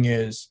saying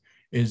is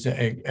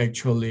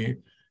actually,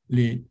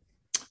 we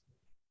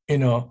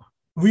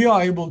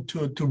are able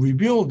to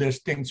reveal these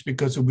things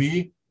because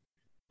we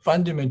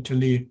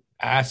fundamentally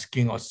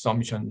asking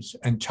assumptions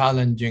and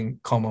challenging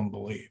common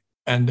belief.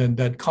 And then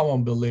that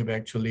common belief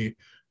actually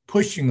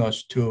pushing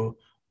us to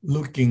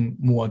looking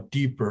more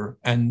deeper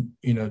and,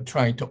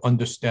 trying to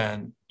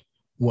understand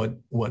what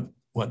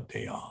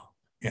they are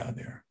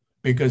there.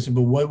 Because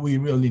but what we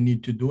really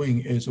need to doing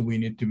is we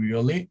need to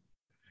really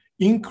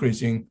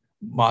increasing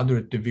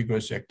moderate to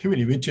vigorous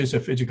activity, which is a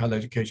physical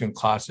education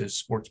classes,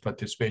 sports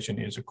participation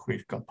is a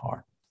critical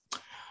part.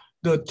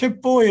 The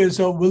tip 4 is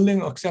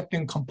willing,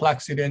 accepting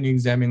complexity and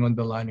examining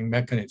underlying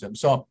mechanisms.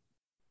 So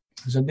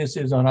this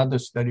is another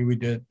study we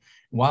did a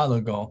while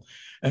ago.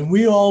 And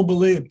we all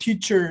believe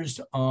teachers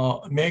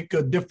make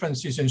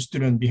differences in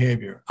student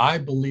behavior. I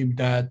believe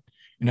that,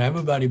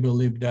 everybody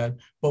believes that.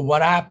 But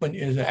what happened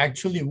is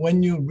actually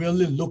when you're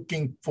really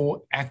looking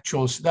for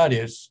actual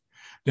studies,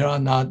 there are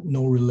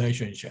no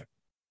relationship.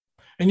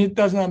 And it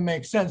does not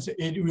make sense.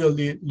 It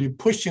really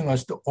pushing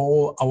us to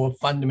all our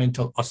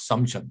fundamental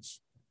assumptions.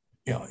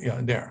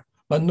 There,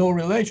 but no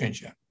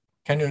relationship.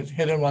 Can you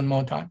hit it one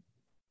more time?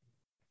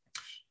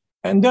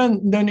 And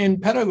then in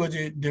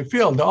pedagogy, they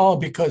feel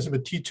because of a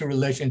teacher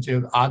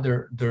relationship,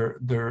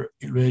 their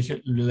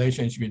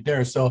relationship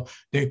there. So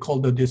they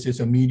call this is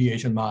a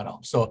mediation model.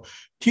 So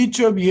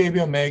teacher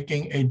behavior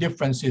making a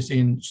differences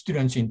in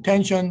students'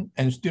 intention,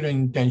 and student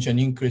intention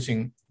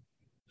increasing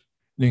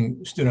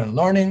in student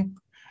learning.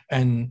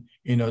 And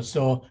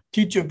so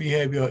teacher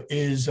behavior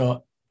is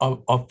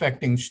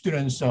affecting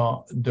students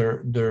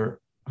their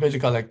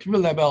physical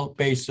activity level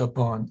based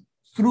upon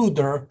through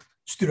their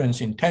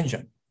students'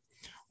 intention.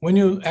 When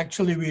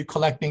we're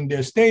collecting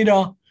this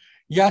data,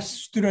 yes,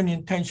 student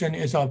intention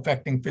is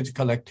affecting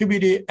physical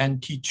activity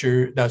and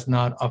teacher does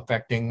not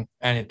affecting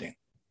anything.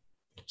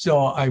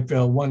 So I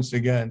feel once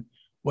again,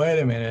 wait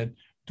a minute,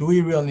 do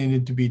we really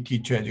need to be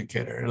teacher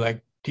educator?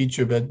 Like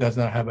teacher that does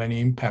not have any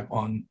impact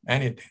on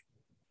anything.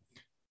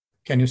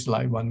 Can you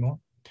slide one more?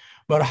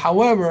 But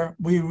however,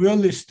 we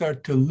really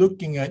start to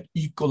looking at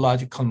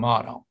ecological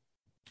model,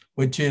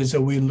 which is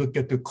we look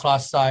at the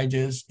class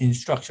sizes,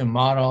 instruction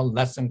model,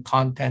 lesson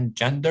content,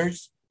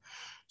 genders.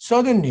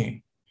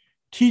 Suddenly,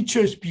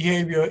 teachers'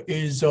 behavior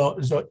is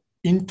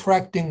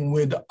interacting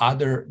with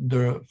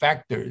the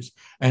factors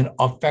and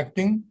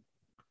affecting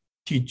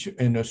teacher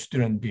and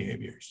student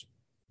behaviors.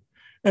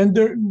 And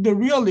the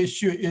real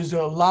issue is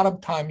a lot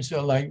of times,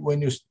 like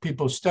when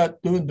people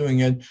start doing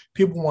it,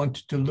 people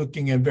want to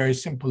looking at very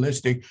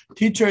simplistic.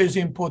 Teacher is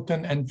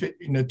important, and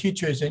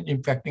teacher is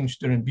infecting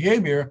student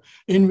behavior.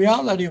 In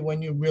reality,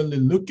 when you really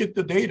look at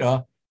the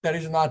data, that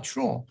is not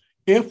true.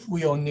 If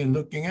we only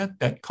looking at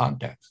that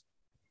context,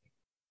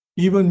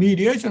 even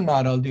mediation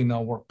model did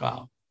not work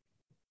out.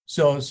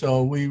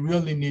 So we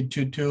really need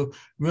to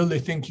really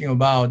thinking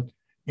about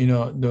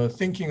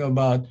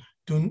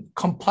to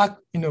complex,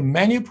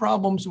 many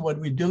problems, what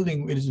we're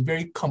dealing with is a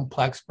very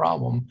complex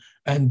problem,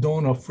 and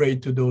don't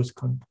afraid to those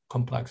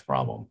complex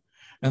problem.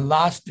 And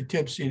last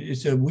tips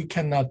is that we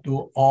cannot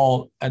do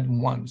all at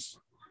once,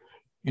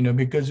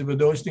 because with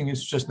those things,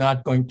 it's just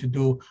not going to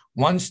do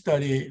one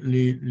study,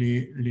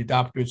 the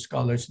doctorate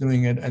scholars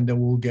doing it, and then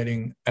we're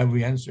getting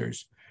every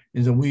answers.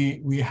 Is that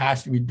we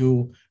have to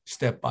do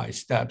step by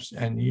steps,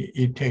 and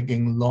it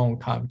taking long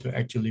time to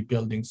actually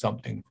building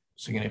something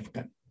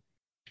significant.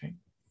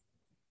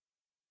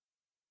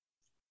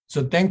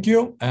 So thank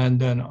you, and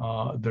then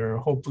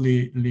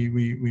hopefully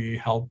we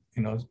help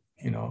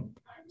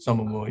some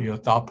of your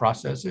thought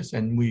processes,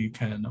 and we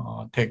can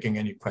taking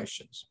any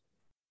questions.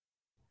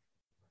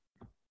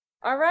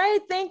 All right,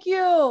 thank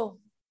you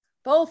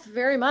both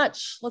very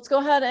much. Let's go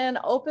ahead and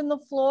open the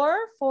floor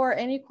for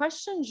any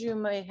questions you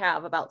may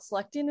have about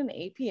selecting an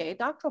APA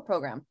doctoral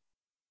program.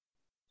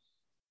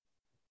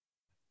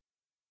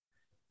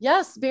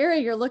 Yes, Barry,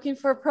 you're looking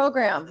for a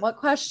program. What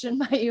question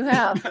might you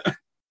have?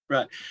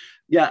 Right.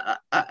 Yeah,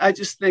 I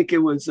just think it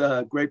was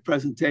a great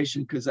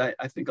presentation, because I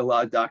think a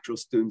lot of doctoral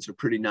students are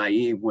pretty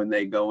naive when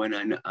they go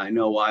in. I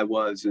know I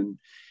was. And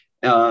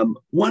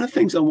one of the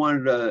things I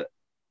wanted to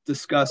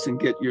discuss and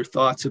get your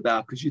thoughts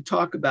about, because you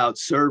talk about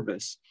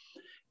service.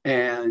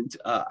 And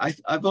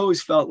I've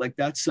always felt like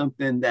that's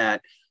something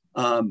that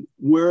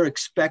we're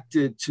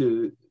expected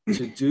to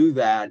do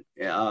that,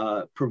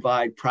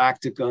 provide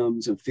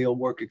practicums and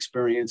fieldwork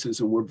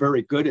experiences, and we're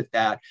very good at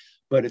that.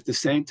 But at the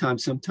same time,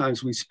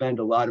 sometimes we spend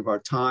a lot of our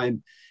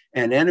time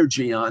and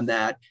energy on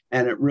that,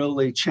 and it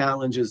really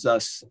challenges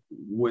us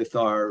with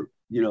our,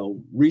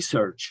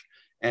 research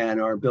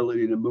and our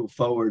ability to move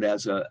forward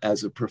as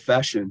a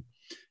profession.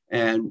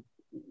 And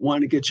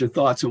want to get your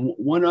thoughts. And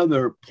one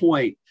other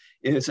point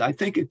is, I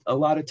think a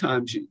lot of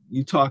times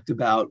you talked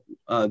about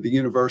the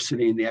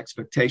university and the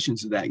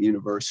expectations of that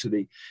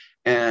university,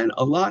 and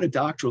a lot of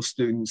doctoral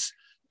students,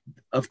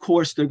 of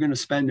course, they're going to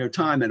spend their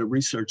time at a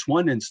Research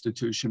One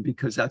institution,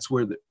 because that's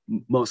where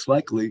most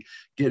likely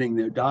getting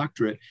their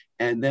doctorate.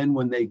 And then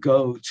when they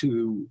go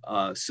to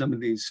some of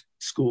these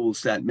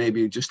schools that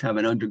maybe just have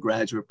an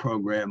undergraduate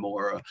program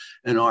or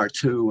an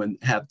R2 and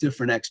have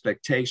different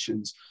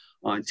expectations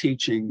on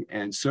teaching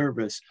and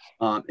service,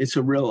 it's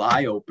a real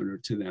eye opener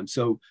to them.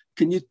 So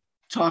can you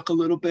talk a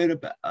little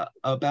bit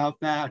about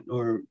that,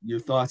 or your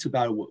thoughts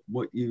about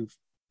what you've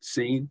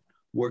seen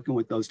working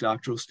with those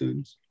doctoral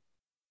students?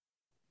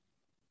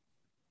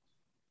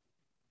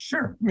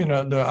 Sure,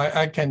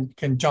 I can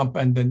jump,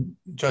 and then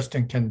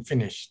Justin can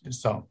finish.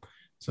 So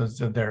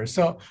there.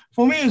 So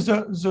for me,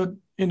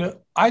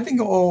 I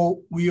think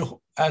we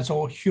as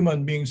all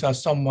human beings are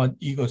somewhat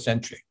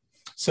egocentric.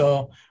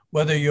 So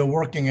whether you're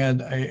working at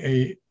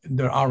the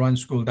R1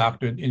 school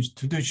doctorate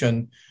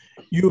institution,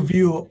 you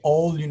view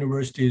all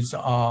universities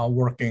are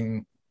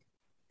working,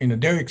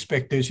 their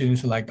expectation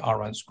is like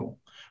R1 school.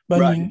 But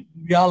Right. in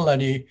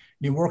reality,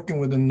 you're working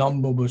with a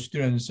number of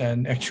students,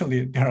 and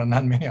actually there are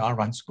not many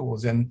R1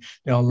 schools, and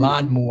there are a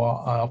lot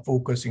more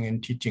focusing in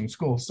teaching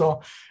schools.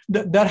 So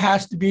that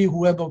has to be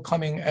whoever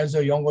coming as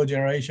a younger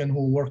generation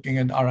who working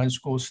at R1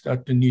 schools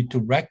start to need to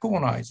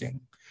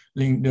recognizing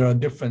there are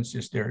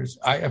differences there.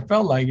 I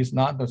felt like it's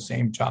not the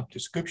same job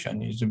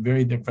description. It's a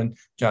very different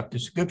job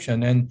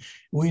description. And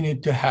we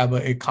need to have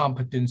a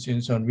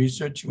competencies on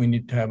research. We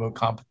need to have a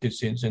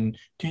competencies in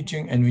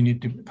teaching, and we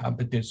need to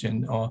competence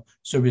in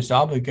service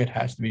obligate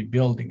has to be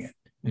building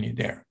it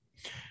there.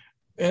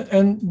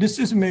 And this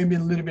is maybe a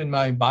little bit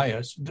my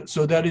bias.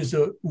 So that is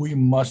we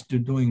must be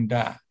doing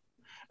that.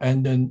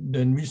 And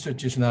then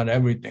research is not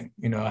everything,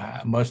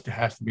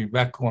 has to be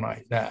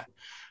recognized that.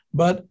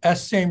 But at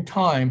the same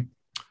time,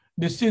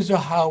 this is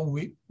how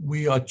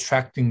we are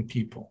attracting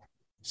people.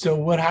 So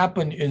what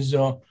happened is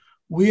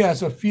we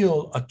as a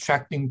field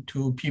attracting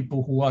to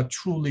people who are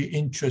truly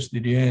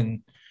interested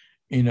in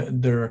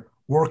they're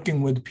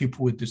working with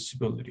people with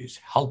disabilities,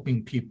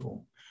 helping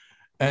people.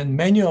 And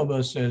many of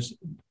us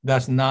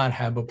does not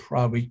have a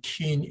probably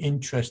keen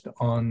interest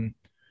on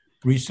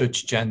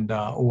research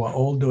agenda or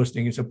all those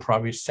things are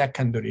probably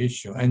secondary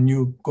issue. And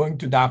you going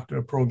to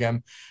doctoral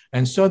program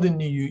and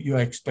suddenly you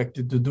are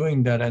expected to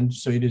doing that. And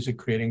so it is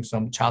creating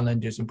some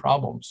challenges and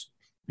problems,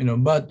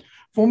 but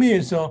for me,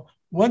 it's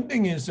one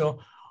thing is,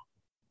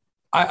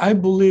 I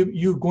believe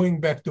you going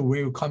back to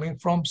where you're coming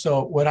from.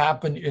 So what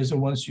happened is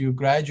once you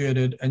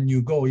graduated and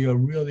you're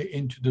really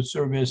into the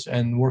service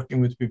and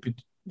working with people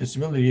with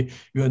disability,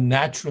 you're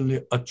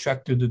naturally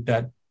attracted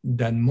to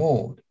that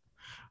mode.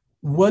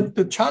 What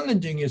the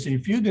challenging is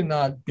if you do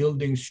not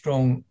building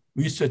strong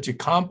research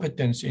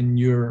competence in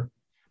your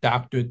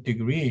doctorate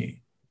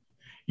degree,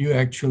 you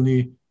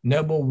actually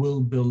never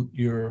will build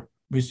your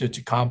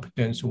research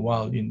competence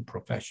while in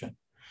profession.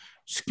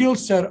 Skill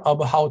set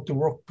of how to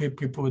work with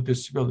people with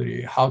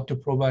disability, how to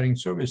providing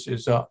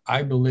services,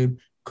 I believe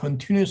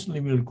continuously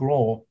will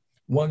grow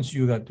once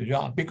you got the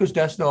job, because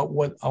that's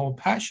what our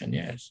passion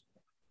is.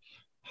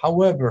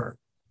 However,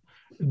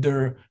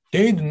 they're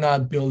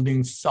not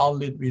building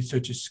solid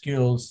research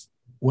skills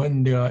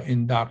when they are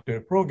in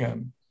doctorate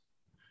program.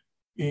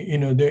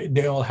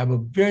 They all have a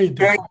very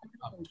different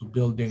job to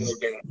building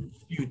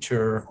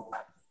future,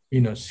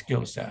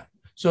 skill set.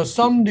 So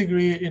some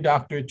degree in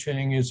doctorate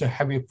training is a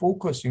heavy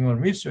focusing on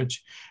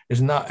research,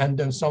 is not, and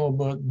then some of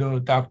the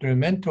doctorate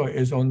mentor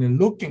is only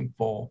looking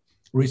for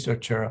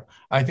researcher.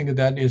 I think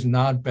that is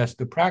not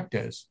best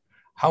practice.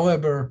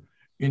 However,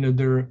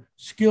 there are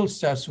skill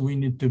sets we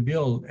need to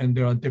build, and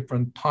there are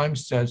different time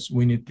sets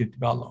we need to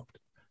develop.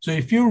 So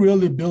if you're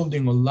really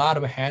building a lot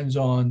of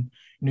hands-on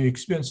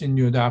experience in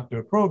your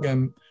doctorate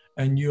program,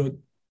 and you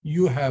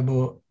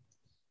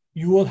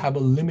will have a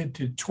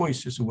limited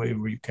choices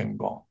wherever you can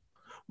go.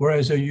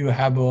 Whereas you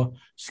have a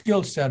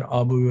skill set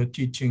of your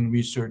teaching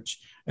research,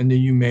 and then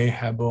you may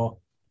have a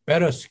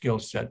better skill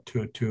set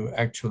to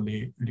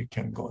actually you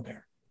can go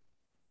there.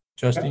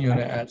 Justin, you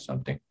want to add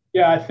something?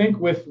 Yeah, I think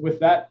with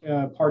that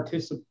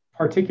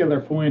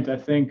particular point, I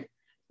think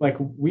like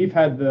we've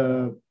had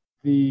the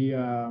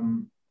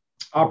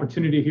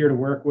opportunity here to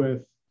work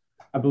with,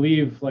 I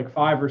believe, like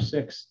 5 or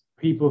 6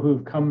 people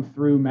who've come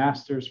through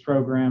master's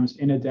programs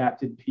in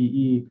adapted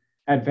PE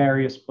at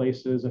various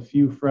places, a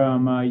few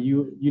from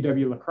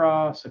UW La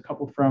Crosse, a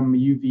couple from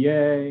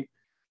UVA,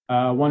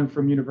 one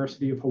from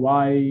University of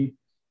Hawaii,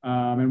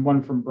 and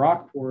one from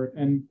Brockport.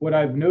 And what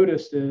I've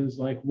noticed is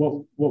like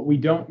what we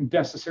don't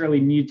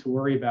necessarily need to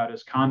worry about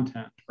is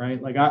content,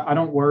 right? Like I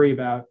don't worry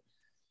about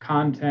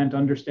content,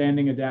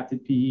 understanding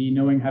adapted PE,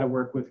 knowing how to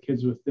work with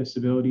kids with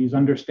disabilities,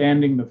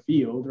 understanding the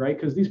field, right?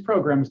 Because these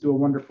programs do a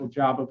wonderful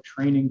job of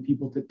training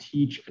people to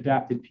teach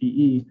adapted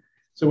PE.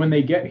 So when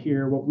they get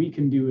here, what we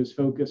can do is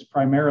focus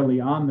primarily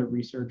on the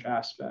research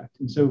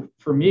aspect. And so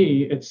for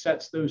me, it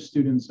sets those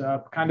students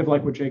up, kind of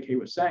like what JK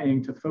was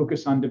saying, to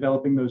focus on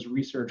developing those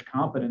research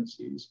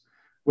competencies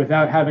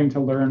without having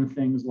to learn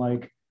things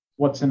like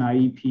what's an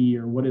IEP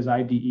or what is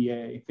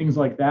IDEA, things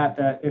like that,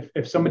 that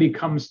if somebody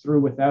comes through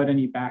without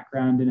any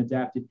background in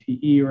adapted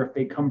PE, or if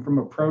they come from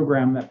a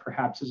program that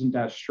perhaps isn't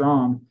as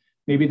strong,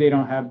 maybe they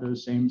don't have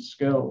those same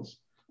skills.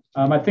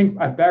 I think,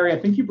 Barry, I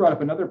think you brought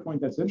up another point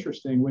that's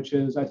interesting, which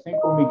is I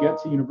think when we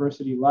get to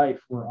university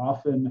life, we're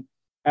often,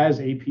 as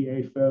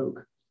APA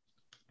folk,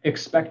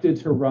 expected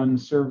to run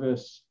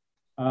service,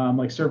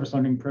 like service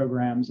learning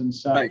programs and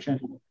such. Right.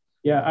 And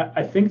yeah,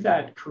 I think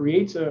that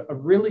creates a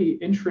really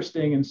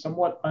interesting and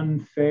somewhat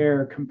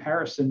unfair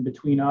comparison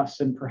between us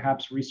and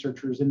perhaps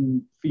researchers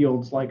in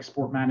fields like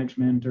sport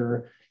management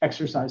or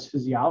exercise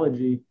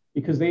physiology,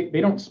 because they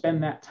don't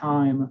spend that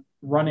time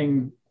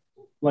running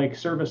like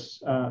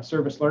service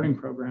learning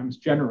programs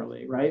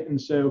generally, right?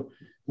 And so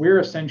we're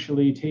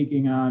essentially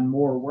taking on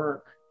more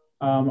work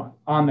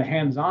on the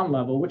hands-on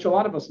level, which a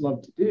lot of us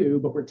love to do,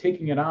 but we're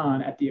taking it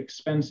on at the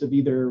expense of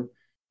either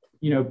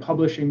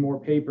publishing more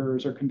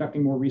papers or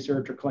conducting more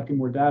research or collecting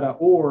more data,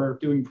 or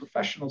doing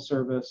professional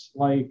service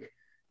like,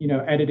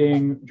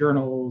 editing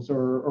journals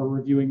or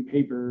reviewing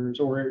papers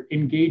or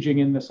engaging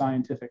in the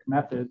scientific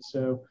method.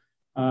 So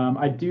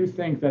I do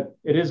think that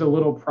it is a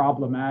little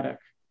problematic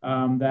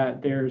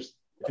that there's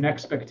an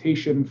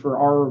expectation for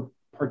our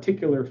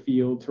particular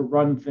field to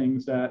run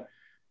things that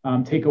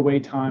take away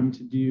time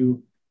to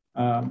do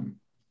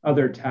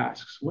other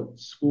tasks. What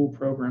school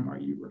program are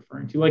you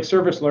referring to? Like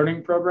service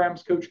learning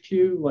programs, Coach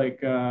Q?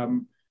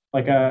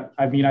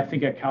 I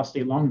think at Cal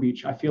State Long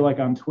Beach, I feel like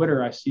on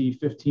Twitter, I see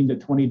 15 to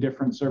 20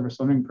 different service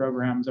learning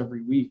programs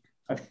every week.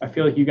 I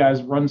feel like you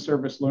guys run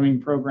service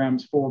learning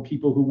programs for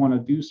people who want to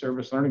do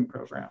service learning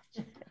programs.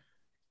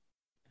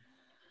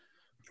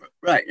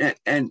 Right.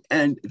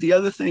 And the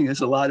other thing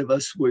is, a lot of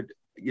us would,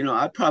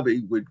 I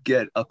probably would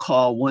get a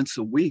call once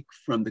a week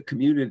from the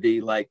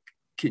community, like,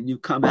 can you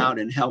come out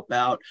and help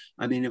out?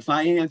 I mean, if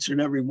I answered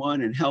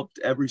everyone and helped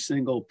every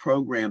single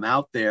program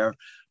out there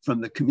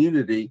from the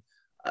community,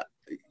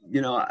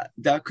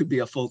 that could be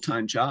a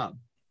full-time job.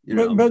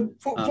 But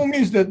for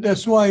me,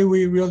 that's why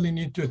we really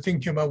need to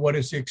think about what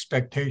is the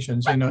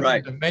expectations.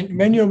 Right.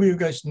 Many of you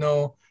guys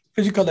know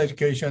physical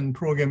education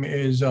program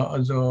is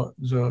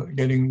reducing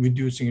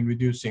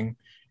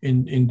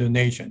in the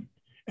nation.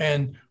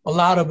 And a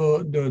lot of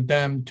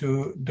them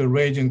to the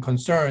raising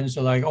concerns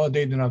like,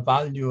 they do not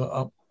value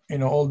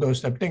all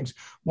those type of things.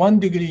 1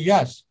 degree,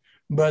 yes,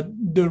 but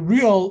the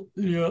real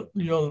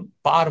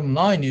bottom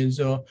line is,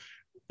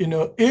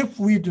 if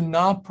we do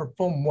not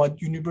perform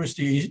what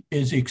university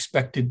is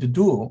expected to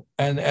do,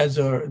 and as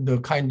the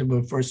kind of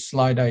a first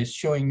slide I was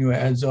showing you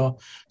so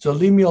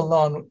leave me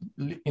alone,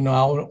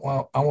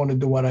 I want to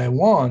do what I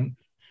want.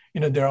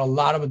 There are a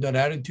lot of that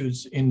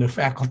attitudes in the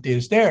faculty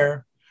is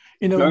there.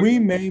 Sure. We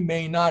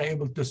may not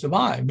able to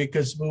survive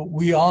because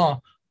we are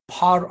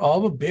part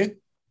of a big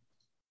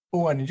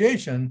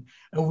organization,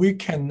 and we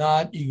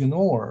cannot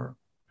ignore,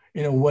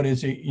 what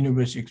is a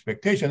university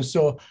expectation.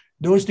 So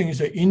those things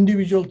are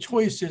individual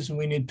choices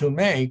we need to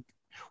make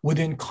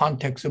within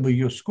context of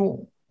your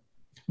school.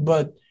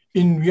 But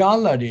in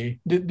reality,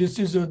 this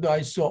is what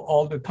I saw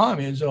all the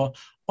time is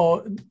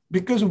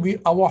because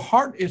our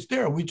heart is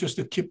there, we just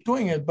keep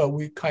doing it, but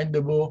we kind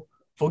of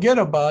forget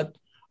about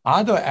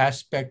other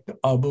aspect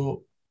of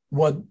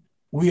what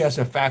we as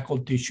a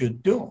faculty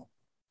should do.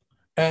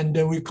 And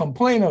then we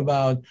complain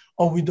about,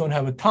 we don't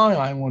have a time,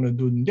 I want to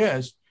do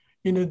this.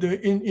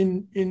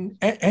 In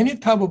any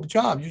type of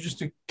job, you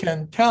just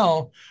can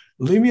tell,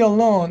 leave me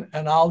alone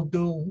and I'll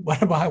do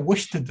whatever I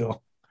wish to do.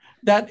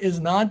 That is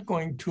not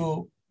going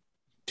to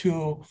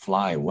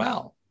fly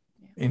well.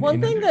 One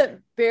thing that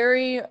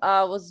Barry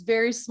was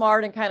very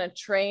smart and kind of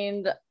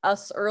trained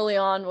us early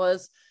on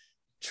was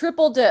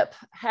triple dip.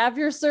 Have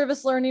your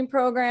service learning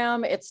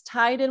program. It's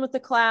tied in with the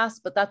class,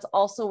 but that's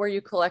also where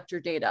you collect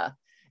your data.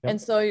 Yep. And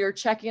so you're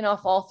checking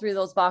off all three of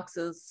those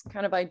boxes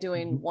kind of by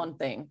doing one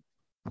thing.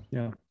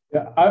 Yeah,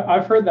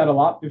 I've heard that a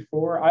lot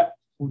before.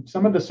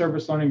 Some of the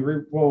service learning,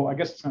 I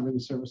guess it's not really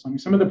service learning.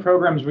 Some of the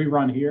programs we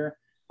run here,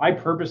 I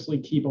purposely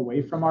keep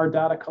away from our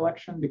data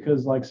collection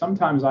because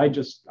sometimes I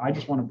just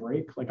want to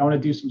break. I want to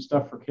do some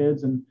stuff for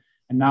kids and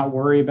not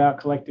worry about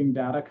collecting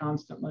data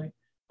constantly.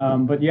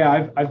 But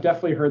yeah, I've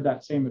definitely heard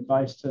that same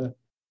advice to,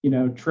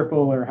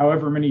 triple or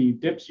however many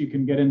dips you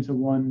can get into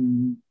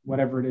one,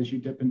 whatever it is you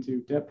dips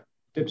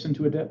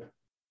into a dip.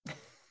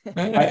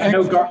 I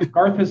know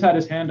Garth has had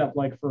his hand up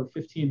for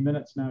 15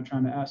 minutes now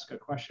trying to ask a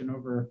question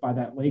over by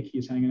that lake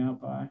he's hanging out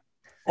by.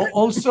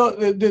 Also,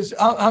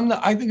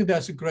 I think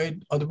that's a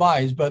great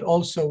advice, but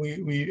also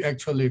we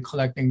actually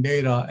collecting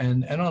data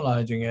and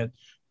analyzing it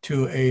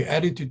to a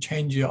attitude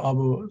change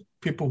of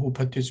people who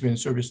participate in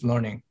service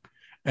learning.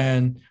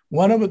 And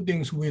one of the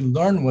things we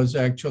learned was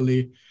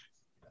actually,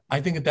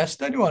 I think that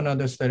study or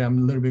another study, I'm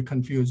a little bit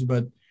confused,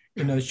 but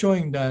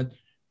showing that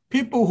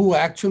people who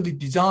actually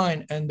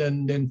design and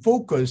then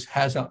focus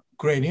has a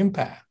great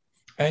impact.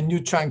 And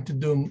you're trying to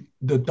do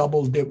the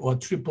double dip or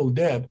triple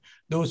dip,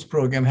 those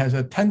program has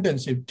a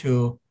tendency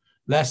to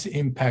less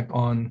impact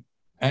on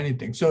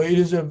anything. So it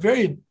is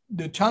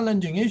the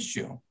challenging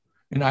issue.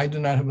 And I do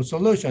not have a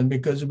solution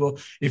because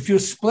if you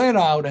split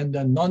out and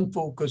then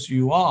non-focus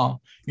you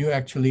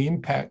actually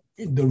impact,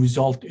 the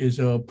result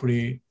is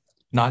pretty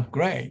not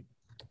great.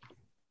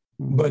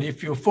 But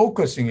if you're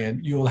focusing it,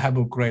 you'll have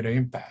a greater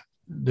impact.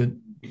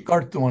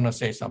 Garth, do you want to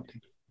say something?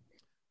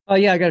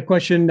 Yeah, I got a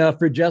question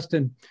for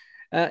Justin.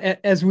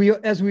 As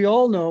we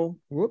all know,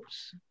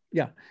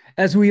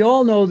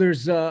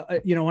 there's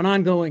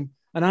an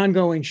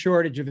ongoing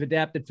shortage of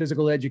adapted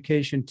physical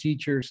education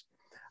teachers.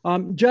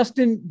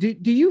 Justin,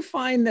 do you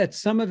find that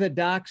some of the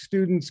doc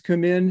students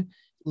come in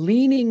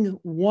leaning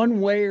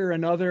one way or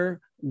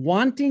another,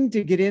 wanting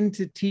to get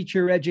into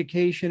teacher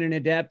education and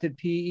adapted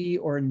PE,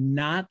 or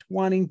not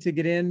wanting to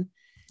get in?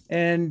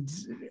 And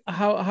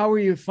how are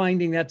you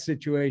finding that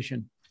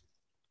situation?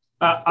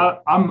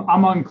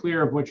 I'm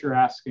unclear of what you're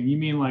asking. You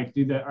mean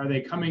are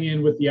they coming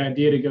in with the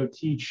idea to go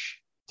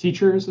teach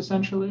teachers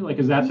essentially? Like,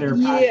 is that their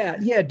passion?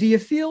 Yeah. Do you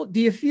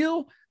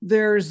feel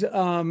there's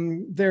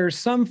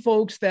some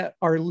folks that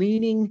are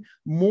leaning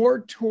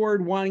more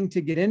toward wanting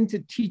to get into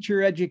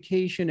teacher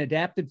education,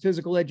 adapted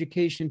physical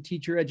education,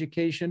 teacher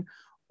education,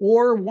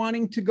 or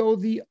wanting to go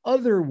the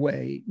other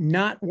way,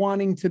 not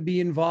wanting to be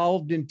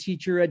involved in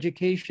teacher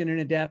education and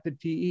adapted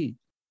PE?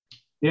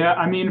 Yeah,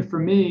 I mean, for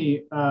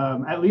me,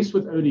 at least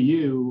with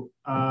ODU,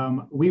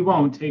 we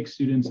won't take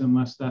students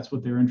unless that's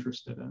what they're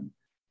interested in.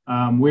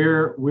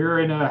 We're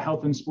in a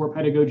health and sport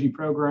pedagogy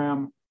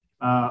program.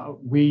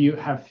 We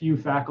have few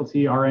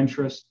faculty. Our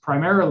interests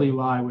primarily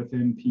lie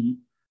within PE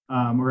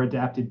or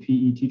adapted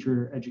PE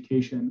teacher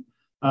education.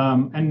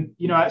 And,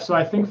 you know, so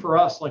I think for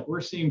us, like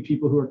we're seeing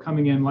people who are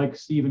coming in like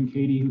Steve and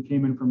Katie, who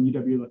came in from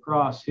UW La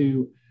Crosse,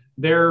 who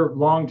their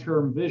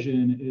long-term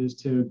vision is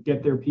to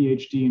get their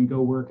PhD and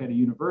go work at a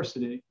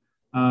university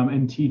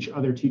and teach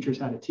other teachers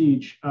how to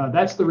teach.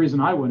 That's the reason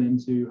I went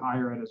into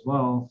higher ed as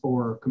well,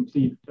 for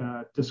complete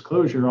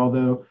disclosure,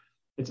 although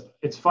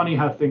it's funny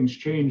how things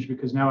change,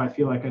 because now I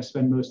feel like I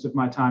spend most of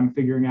my time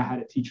figuring out how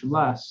to teach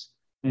less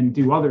and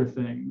do other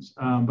things.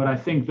 But I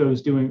think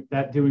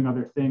doing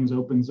other things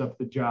opens up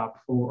the job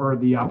or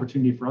the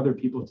opportunity for other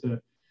people to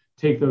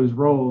take those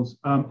roles.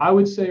 I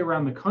would say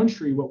around the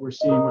country, what we're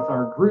seeing with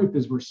our group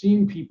is we're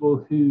seeing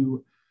people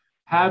who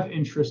have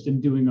interest in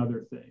doing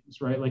other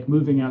things, right? Like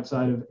moving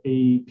outside of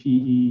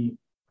APE,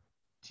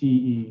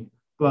 TE.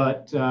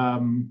 But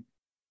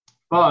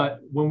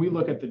when we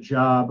look at the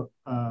job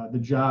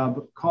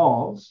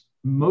calls,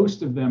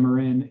 most of them are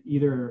in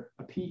either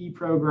a PE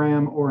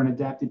program or an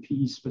adapted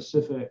PE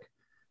specific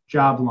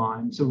job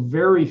line. So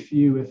very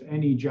few, if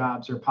any,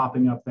 jobs are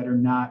popping up that are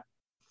not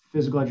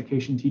physical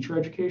education, teacher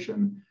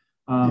education,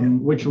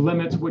 which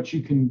limits what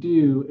you can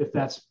do if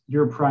that's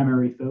your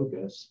primary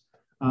focus.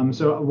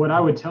 So what I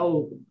would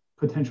tell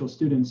potential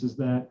students is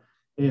that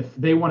if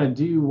they want to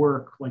do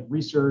work like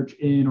research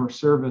in or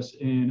service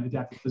in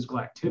adaptive physical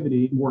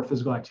activity, more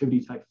physical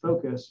activity type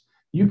focus,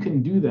 you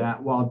can do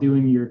that while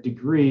doing your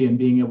degree and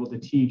being able to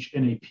teach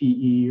in a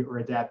PE or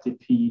adapted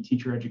PE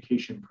teacher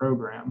education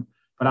program.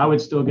 But I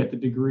would still get the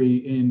degree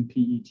in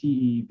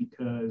PE/TE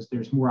because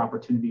there's more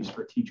opportunities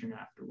for teaching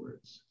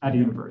afterwards at a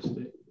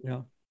university.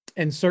 Yeah,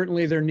 and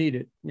certainly they're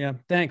needed. Yeah,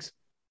 thanks.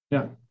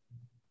 Yeah.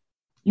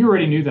 You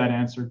already knew that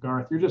answer,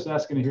 Garth. You're just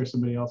asking to hear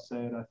somebody else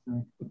say it, I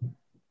think.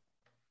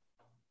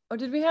 Oh,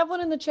 did we have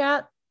one in the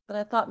chat that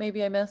I thought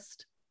maybe I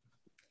missed?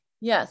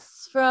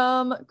 Yes,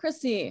 from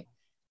Chrissy.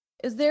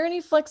 Is there any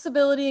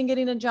flexibility in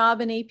getting a job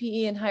in APE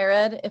in higher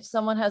ed if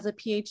someone has a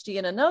PhD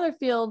in another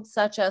field,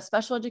 such as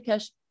special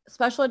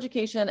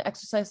education,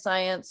 exercise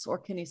science, or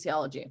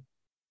kinesiology?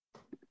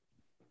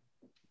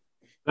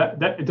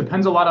 It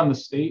depends a lot on the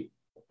state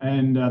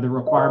and the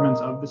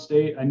requirements of the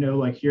state. I know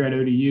like here at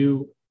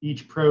ODU,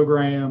 each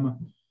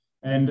program,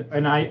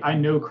 and I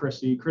know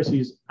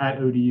Chrissy's at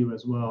ODU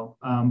as well,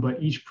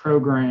 but each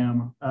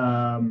program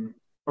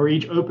or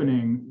each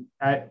opening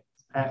at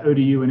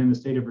ODU and in the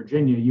state of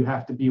Virginia, you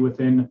have to be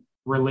within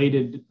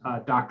related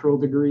doctoral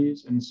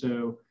degrees. And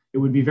so it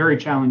would be very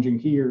challenging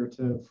here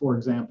to, for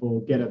example,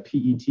 get a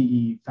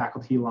PE/TE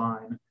faculty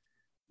line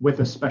with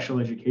a special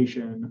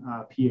education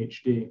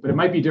PhD, but it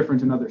might be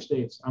different in other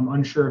states. I'm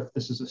unsure if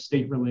this is a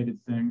state-related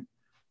thing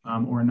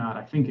or not.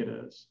 I think it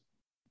is.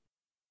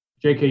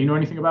 JK, you know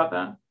anything about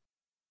that?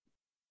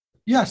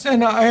 Yes,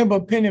 and I have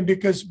opinion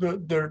because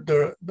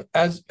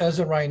as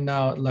of right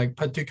now, like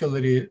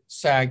particularly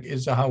SAG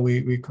is how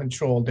we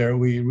control there.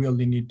 We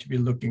really need to be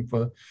looking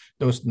for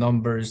those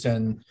numbers.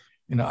 And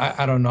you know,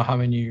 I don't know how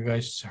many of you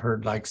guys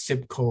heard like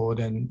zip code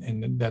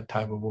and that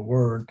type of a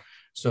word.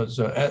 So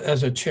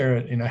as a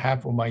chair, you know,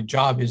 half of my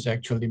job is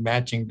actually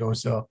matching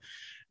those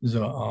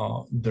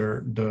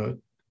the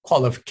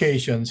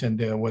qualifications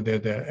and whether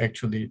they're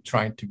actually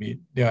trying to be,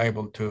 they're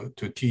able to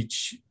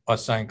teach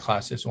assigned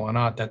classes or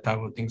not, that type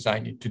of things I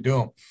need to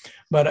do.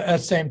 But at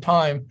the same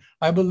time,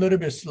 I have a little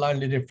bit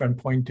slightly different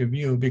point of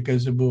view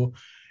because, you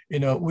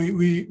know,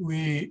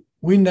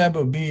 we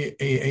never be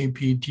a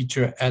AP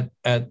teacher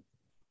at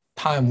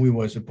time we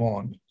was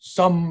born.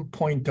 Some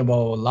point of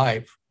our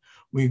life,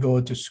 we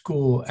go to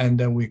school and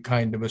then we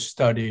kind of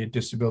study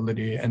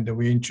disability and then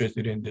we're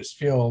interested in this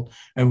field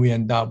and we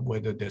end up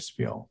with this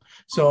field.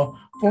 So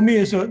for me,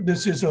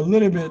 this is a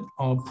little bit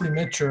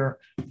premature.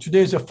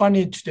 Today is a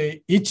funny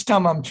today. Each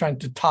time I'm trying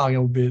to talk,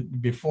 it'll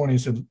be phone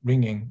is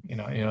ringing, you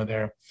know,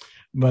 there.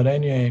 But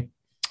anyway,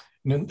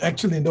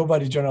 actually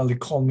nobody generally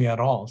called me at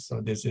all. So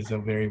this is a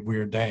very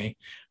weird day.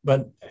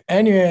 But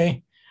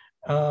anyway,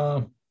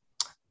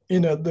 you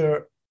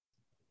know,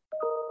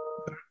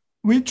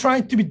 we try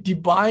to be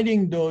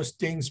dividing those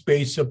things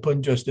based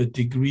upon just a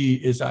degree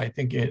is, I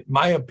think,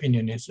 my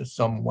opinion is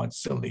somewhat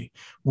silly.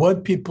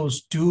 What people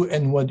do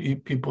and what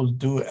people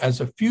do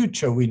as a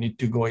future we need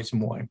to go is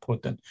more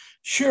important.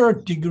 Sure,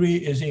 degree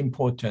is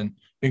important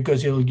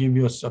because it will give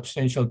you a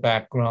substantial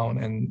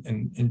background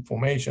and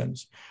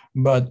informations.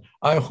 But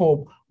I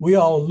hope we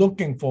are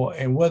looking for,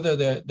 and whether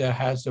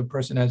a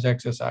person has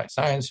exercise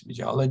science,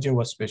 physiology,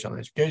 or special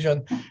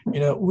education, you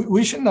know,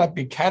 we should not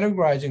be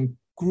categorizing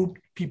group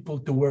people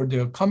to where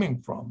they're coming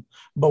from,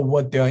 but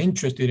what they are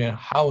interested in,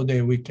 how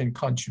we can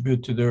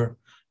contribute to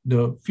the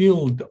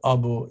field of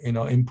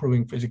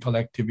improving physical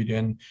activity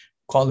and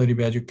quality of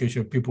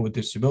education of people with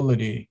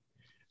disability,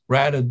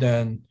 rather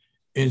than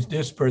is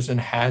this person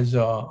has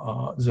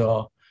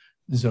a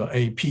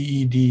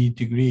PED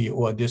degree,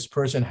 or this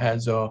person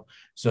has a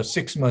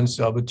 6 months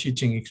of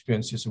teaching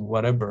experiences,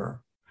 whatever.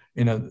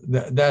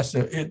 That's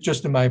it's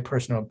just my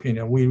personal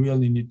opinion. We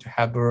really need to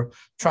have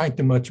trying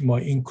to much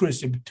more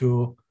inclusive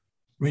to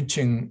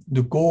reaching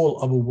the goal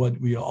of what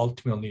we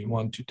ultimately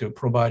want to do,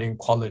 providing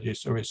quality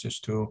services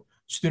to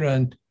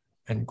students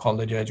and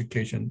quality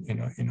education,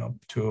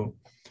 to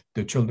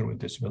the children with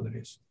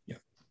disabilities. Yeah.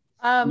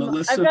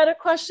 Melissa? I've got a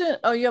question.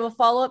 Oh, you have a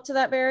follow-up to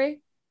that, Barry?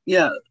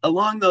 Yeah,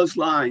 along those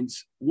lines,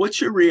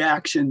 what's your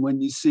reaction when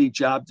you see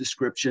job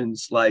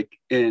descriptions like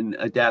in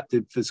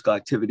adapted physical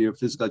activity or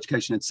physical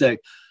education that say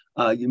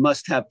you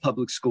must have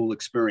public school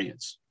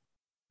experience?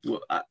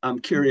 Well, I'm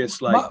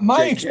curious, like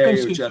my JK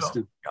experience or is,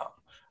 Justin.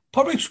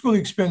 Public school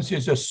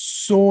experiences are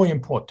so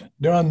important.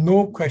 There are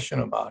no question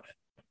about it.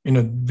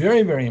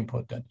 Very, very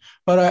important.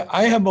 But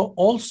I have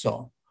also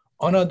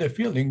another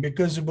feeling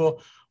because of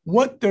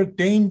what their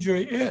danger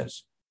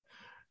is.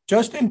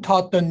 Justin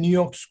taught the New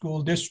York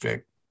school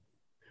district.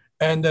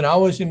 And then I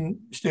was in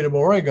state of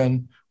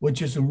Oregon,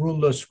 which is a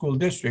rural school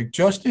district.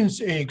 Justin's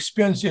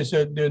experiences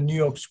at the New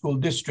York school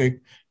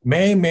district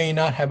may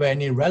not have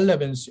any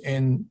relevance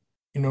in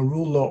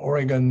rural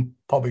Oregon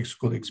public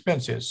school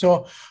expenses.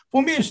 So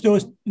for me,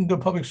 the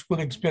public school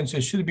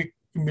expenses should be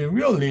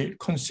really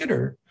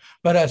considered.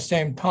 But at the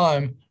same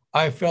time,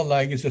 I felt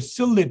like it's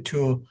silly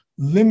to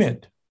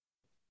limit,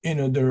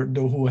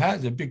 the who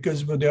has it,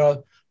 because there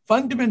are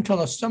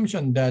fundamental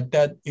assumption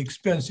that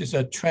expenses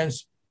are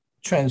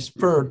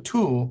transferred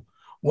to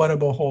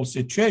whatever whole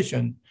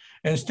situation.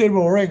 And state of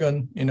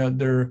Oregon,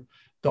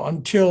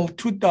 until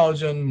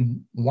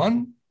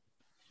 2001,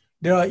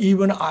 there are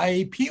even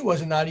IEP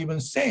was not even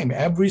same.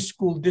 Every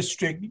school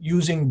district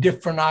using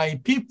different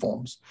IEP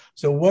forms.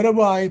 So whatever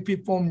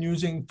IEP form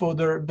using for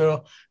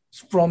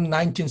from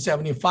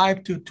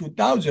 1975 to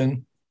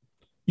 2000,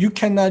 you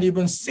cannot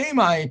even same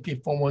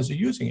IEP form was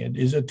using it.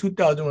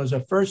 2000 was the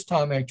first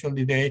time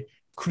actually they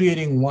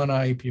creating one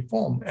IEP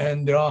form.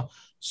 And there are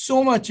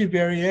so much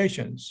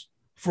variations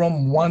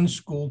from one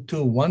school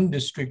to one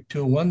district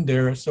to one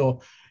there.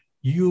 So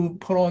you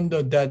put on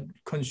that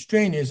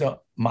constraint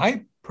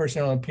my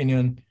personal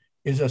opinion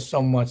is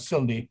somewhat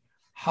silly.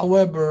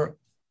 However,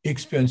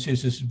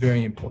 expenses is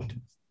very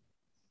important.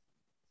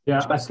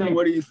 Yeah,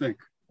 What do you think?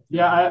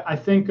 Yeah, I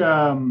think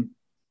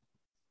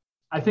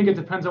it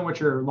depends on what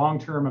your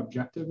long-term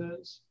objective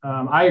is.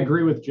 I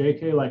agree with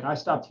JK. Like, I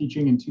stopped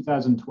teaching in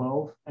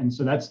 2012, and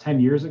so that's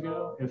 10 years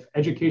ago. If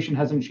education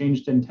hasn't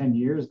changed in 10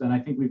 years, then I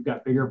think we've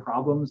got bigger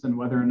problems than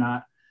whether or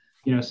not,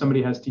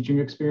 somebody has teaching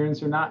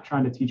experience or not,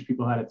 trying to teach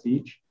people how to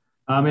teach.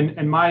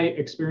 And my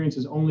experience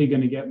is only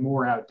going to get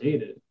more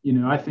outdated.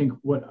 I think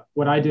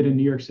what I did in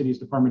New York City's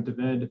Department of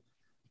Ed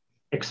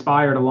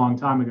expired a long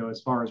time ago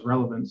as far as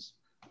relevance.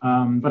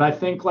 But I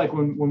think like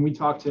when we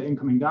talk to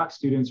incoming doc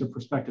students or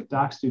prospective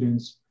doc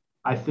students,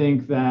 I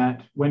think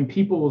that when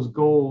people's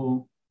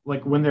goal,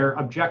 like when their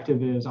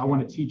objective is, I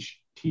want to teach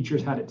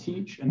teachers how to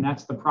teach, and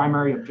that's the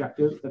primary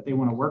objective that they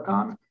want to work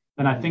on,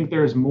 then I think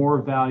there's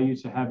more value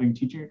to having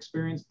teaching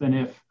experience than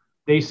if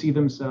they see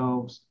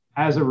themselves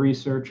as a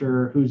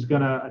researcher who's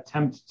going to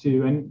attempt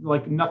to, and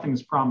like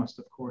nothing's promised,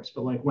 of course,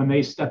 but like when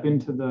they step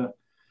into the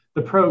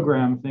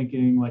program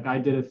thinking like, I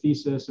did a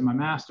thesis in my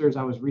master's,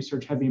 I was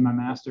research heavy in my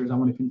master's, I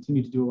want to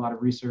continue to do a lot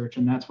of research,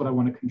 and that's what I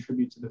want to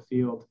contribute to the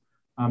field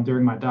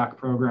during my doc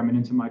program and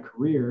into my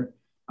career.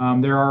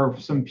 There are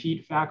some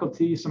PEAT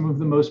faculty, some of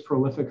the most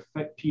prolific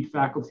PEAT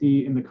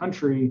faculty in the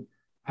country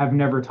have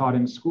never taught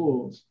in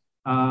schools,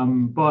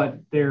 but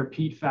they're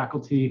PEAT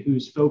faculty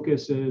whose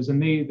focus is,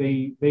 and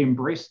they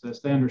embrace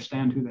this, they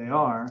understand who they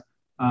are,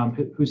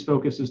 whose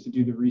focus is to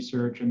do the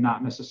research and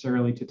not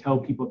necessarily to tell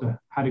people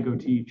how to go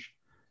teach.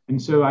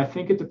 And so I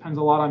think it depends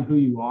a lot on who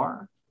you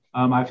are.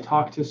 I've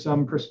talked to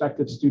some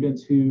prospective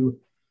students who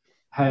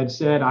had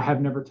said, I have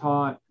never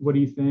taught, what do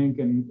you think?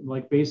 And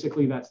like,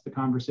 basically that's the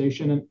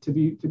conversation. And to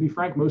be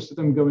frank, most of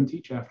them go and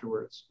teach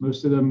afterwards.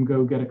 Most of them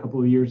go get a couple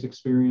of years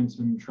experience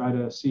and try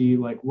to see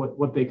like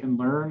what they can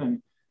learn.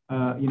 And,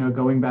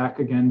 going back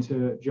again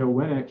to Joe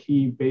Winnick,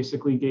 he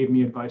basically gave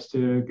me advice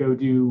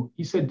to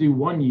he said do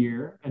 1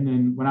 year. And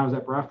then when I was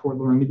at Brockport,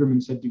 Lauren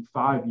Lieberman said do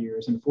 5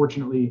 years. And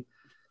fortunately,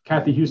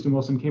 Kathy Houston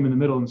Wilson came in the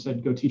middle and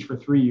said, go teach for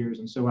 3 years.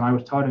 And so when I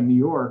was taught in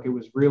New York, it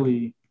was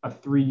really a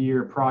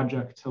 3-year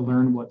project to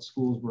learn what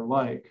schools were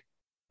like.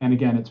 And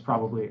again, it's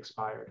probably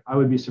expired. I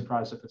would be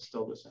surprised if it's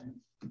still the same.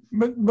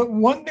 But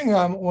one thing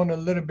I want a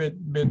little bit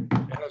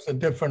has a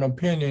different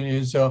opinion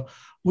is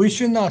we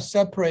should not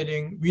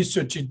separating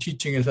research and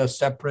teaching as a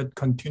separate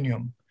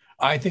continuum.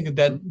 I think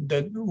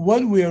that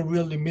what we are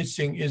really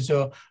missing is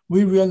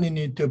we really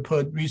need to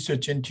put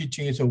research and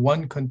teaching as a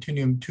one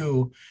continuum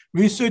too.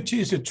 Research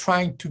is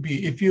trying to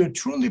be, if you're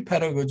truly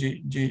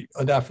pedagogy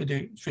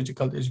adaptive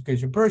physical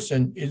education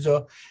person,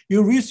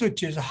 your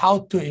research is how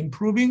to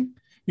improving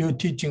your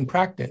teaching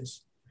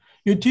practice.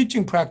 Your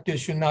teaching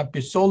practice should not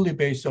be solely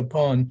based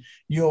upon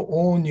your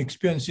own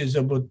experiences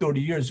about 30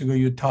 years ago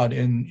you taught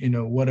in,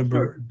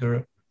 whatever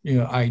the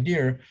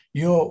idea.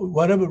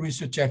 Whatever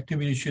research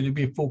activity should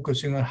be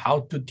focusing on how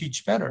to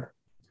teach better.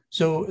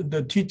 So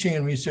the teaching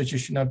and research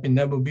should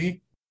never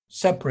be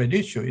separate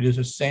issue. It is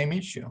the same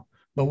issue.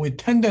 But with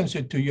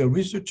tendency to your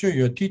researcher,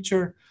 your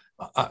teacher,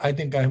 I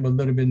think I have a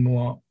little bit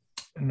more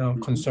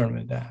concern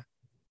with that.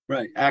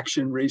 Right.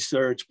 Action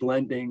research,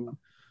 blending.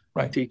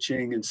 Right.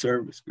 Teaching and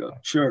service.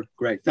 Sure.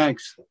 Great.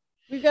 Thanks.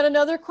 We've got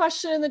another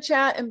question in the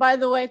chat. And by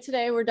the way,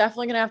 today we're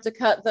definitely going to have to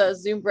cut the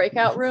Zoom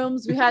breakout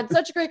rooms. We had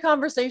such a great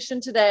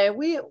conversation today.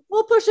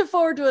 We'll push it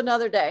forward to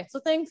another day. So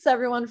thanks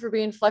everyone for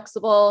being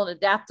flexible and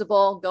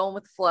adaptable, going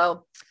with the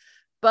flow.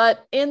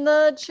 But in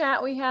the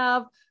chat we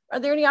have, are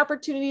there any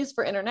opportunities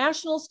for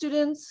international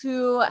students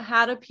who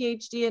had a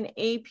PhD in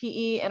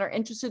APE and are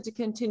interested to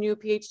continue a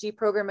PhD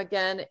program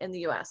again in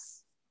the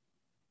US?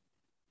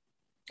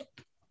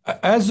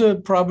 As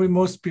probably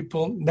most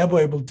people never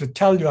able to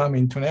tell you I'm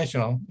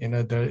international,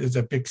 there is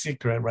a big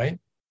secret, right?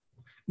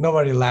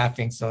 Nobody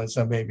laughing, so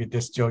maybe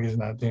this joke is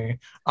not doing.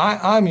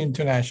 I'm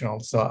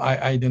international, so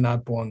I did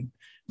not born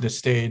the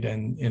state,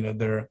 and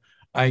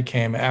I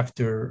came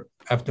after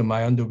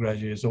my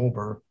undergraduate is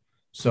over,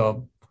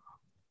 so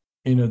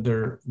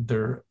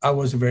I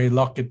was very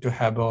lucky to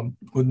have a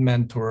good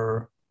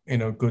mentor,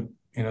 good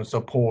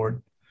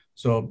support,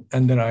 so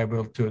and then I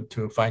able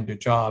to find a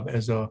job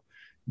as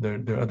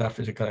the other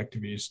physical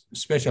activities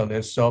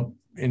specialist. So,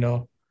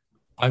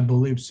 I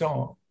believe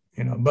so,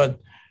 but,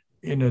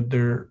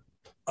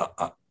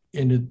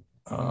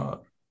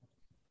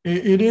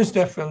 it is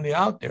definitely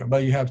out there,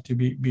 but you have to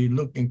be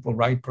looking for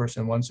right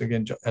person. Once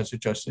again, as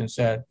Justin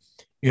said,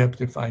 you have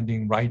to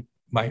finding right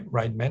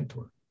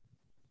mentor.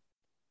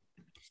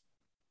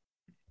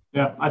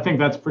 Yeah, I think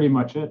that's pretty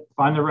much it.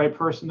 Find the right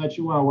person that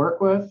you want to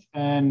work with.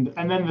 And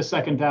then the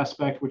second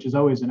aspect, which is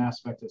always an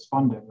aspect, is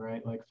funding,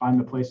 right? Like find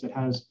the place that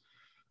has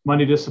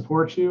money to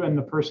support you and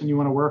the person you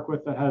want to work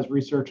with that has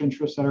research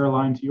interests that are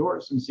aligned to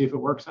yours, and see if it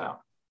works out.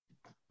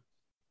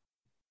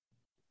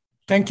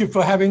 Thank you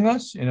for having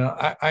us.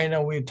 I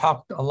know we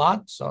talked a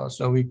lot,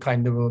 so we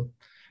kind of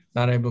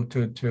not able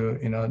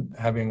to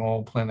having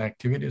all planned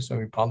activities, so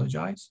we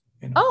apologize.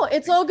 Oh,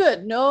 it's all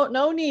good.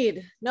 No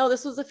need. No,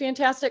 this was a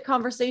fantastic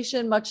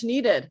conversation, much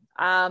needed.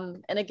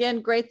 And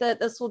again, great that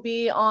this will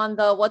be on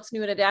the What's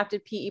New in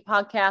Adapted PE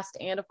podcast.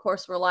 And of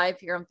course, we're live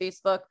here on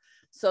Facebook.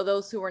 So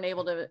those who weren't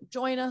able to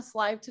join us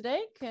live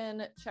today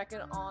can check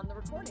it on the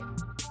recording.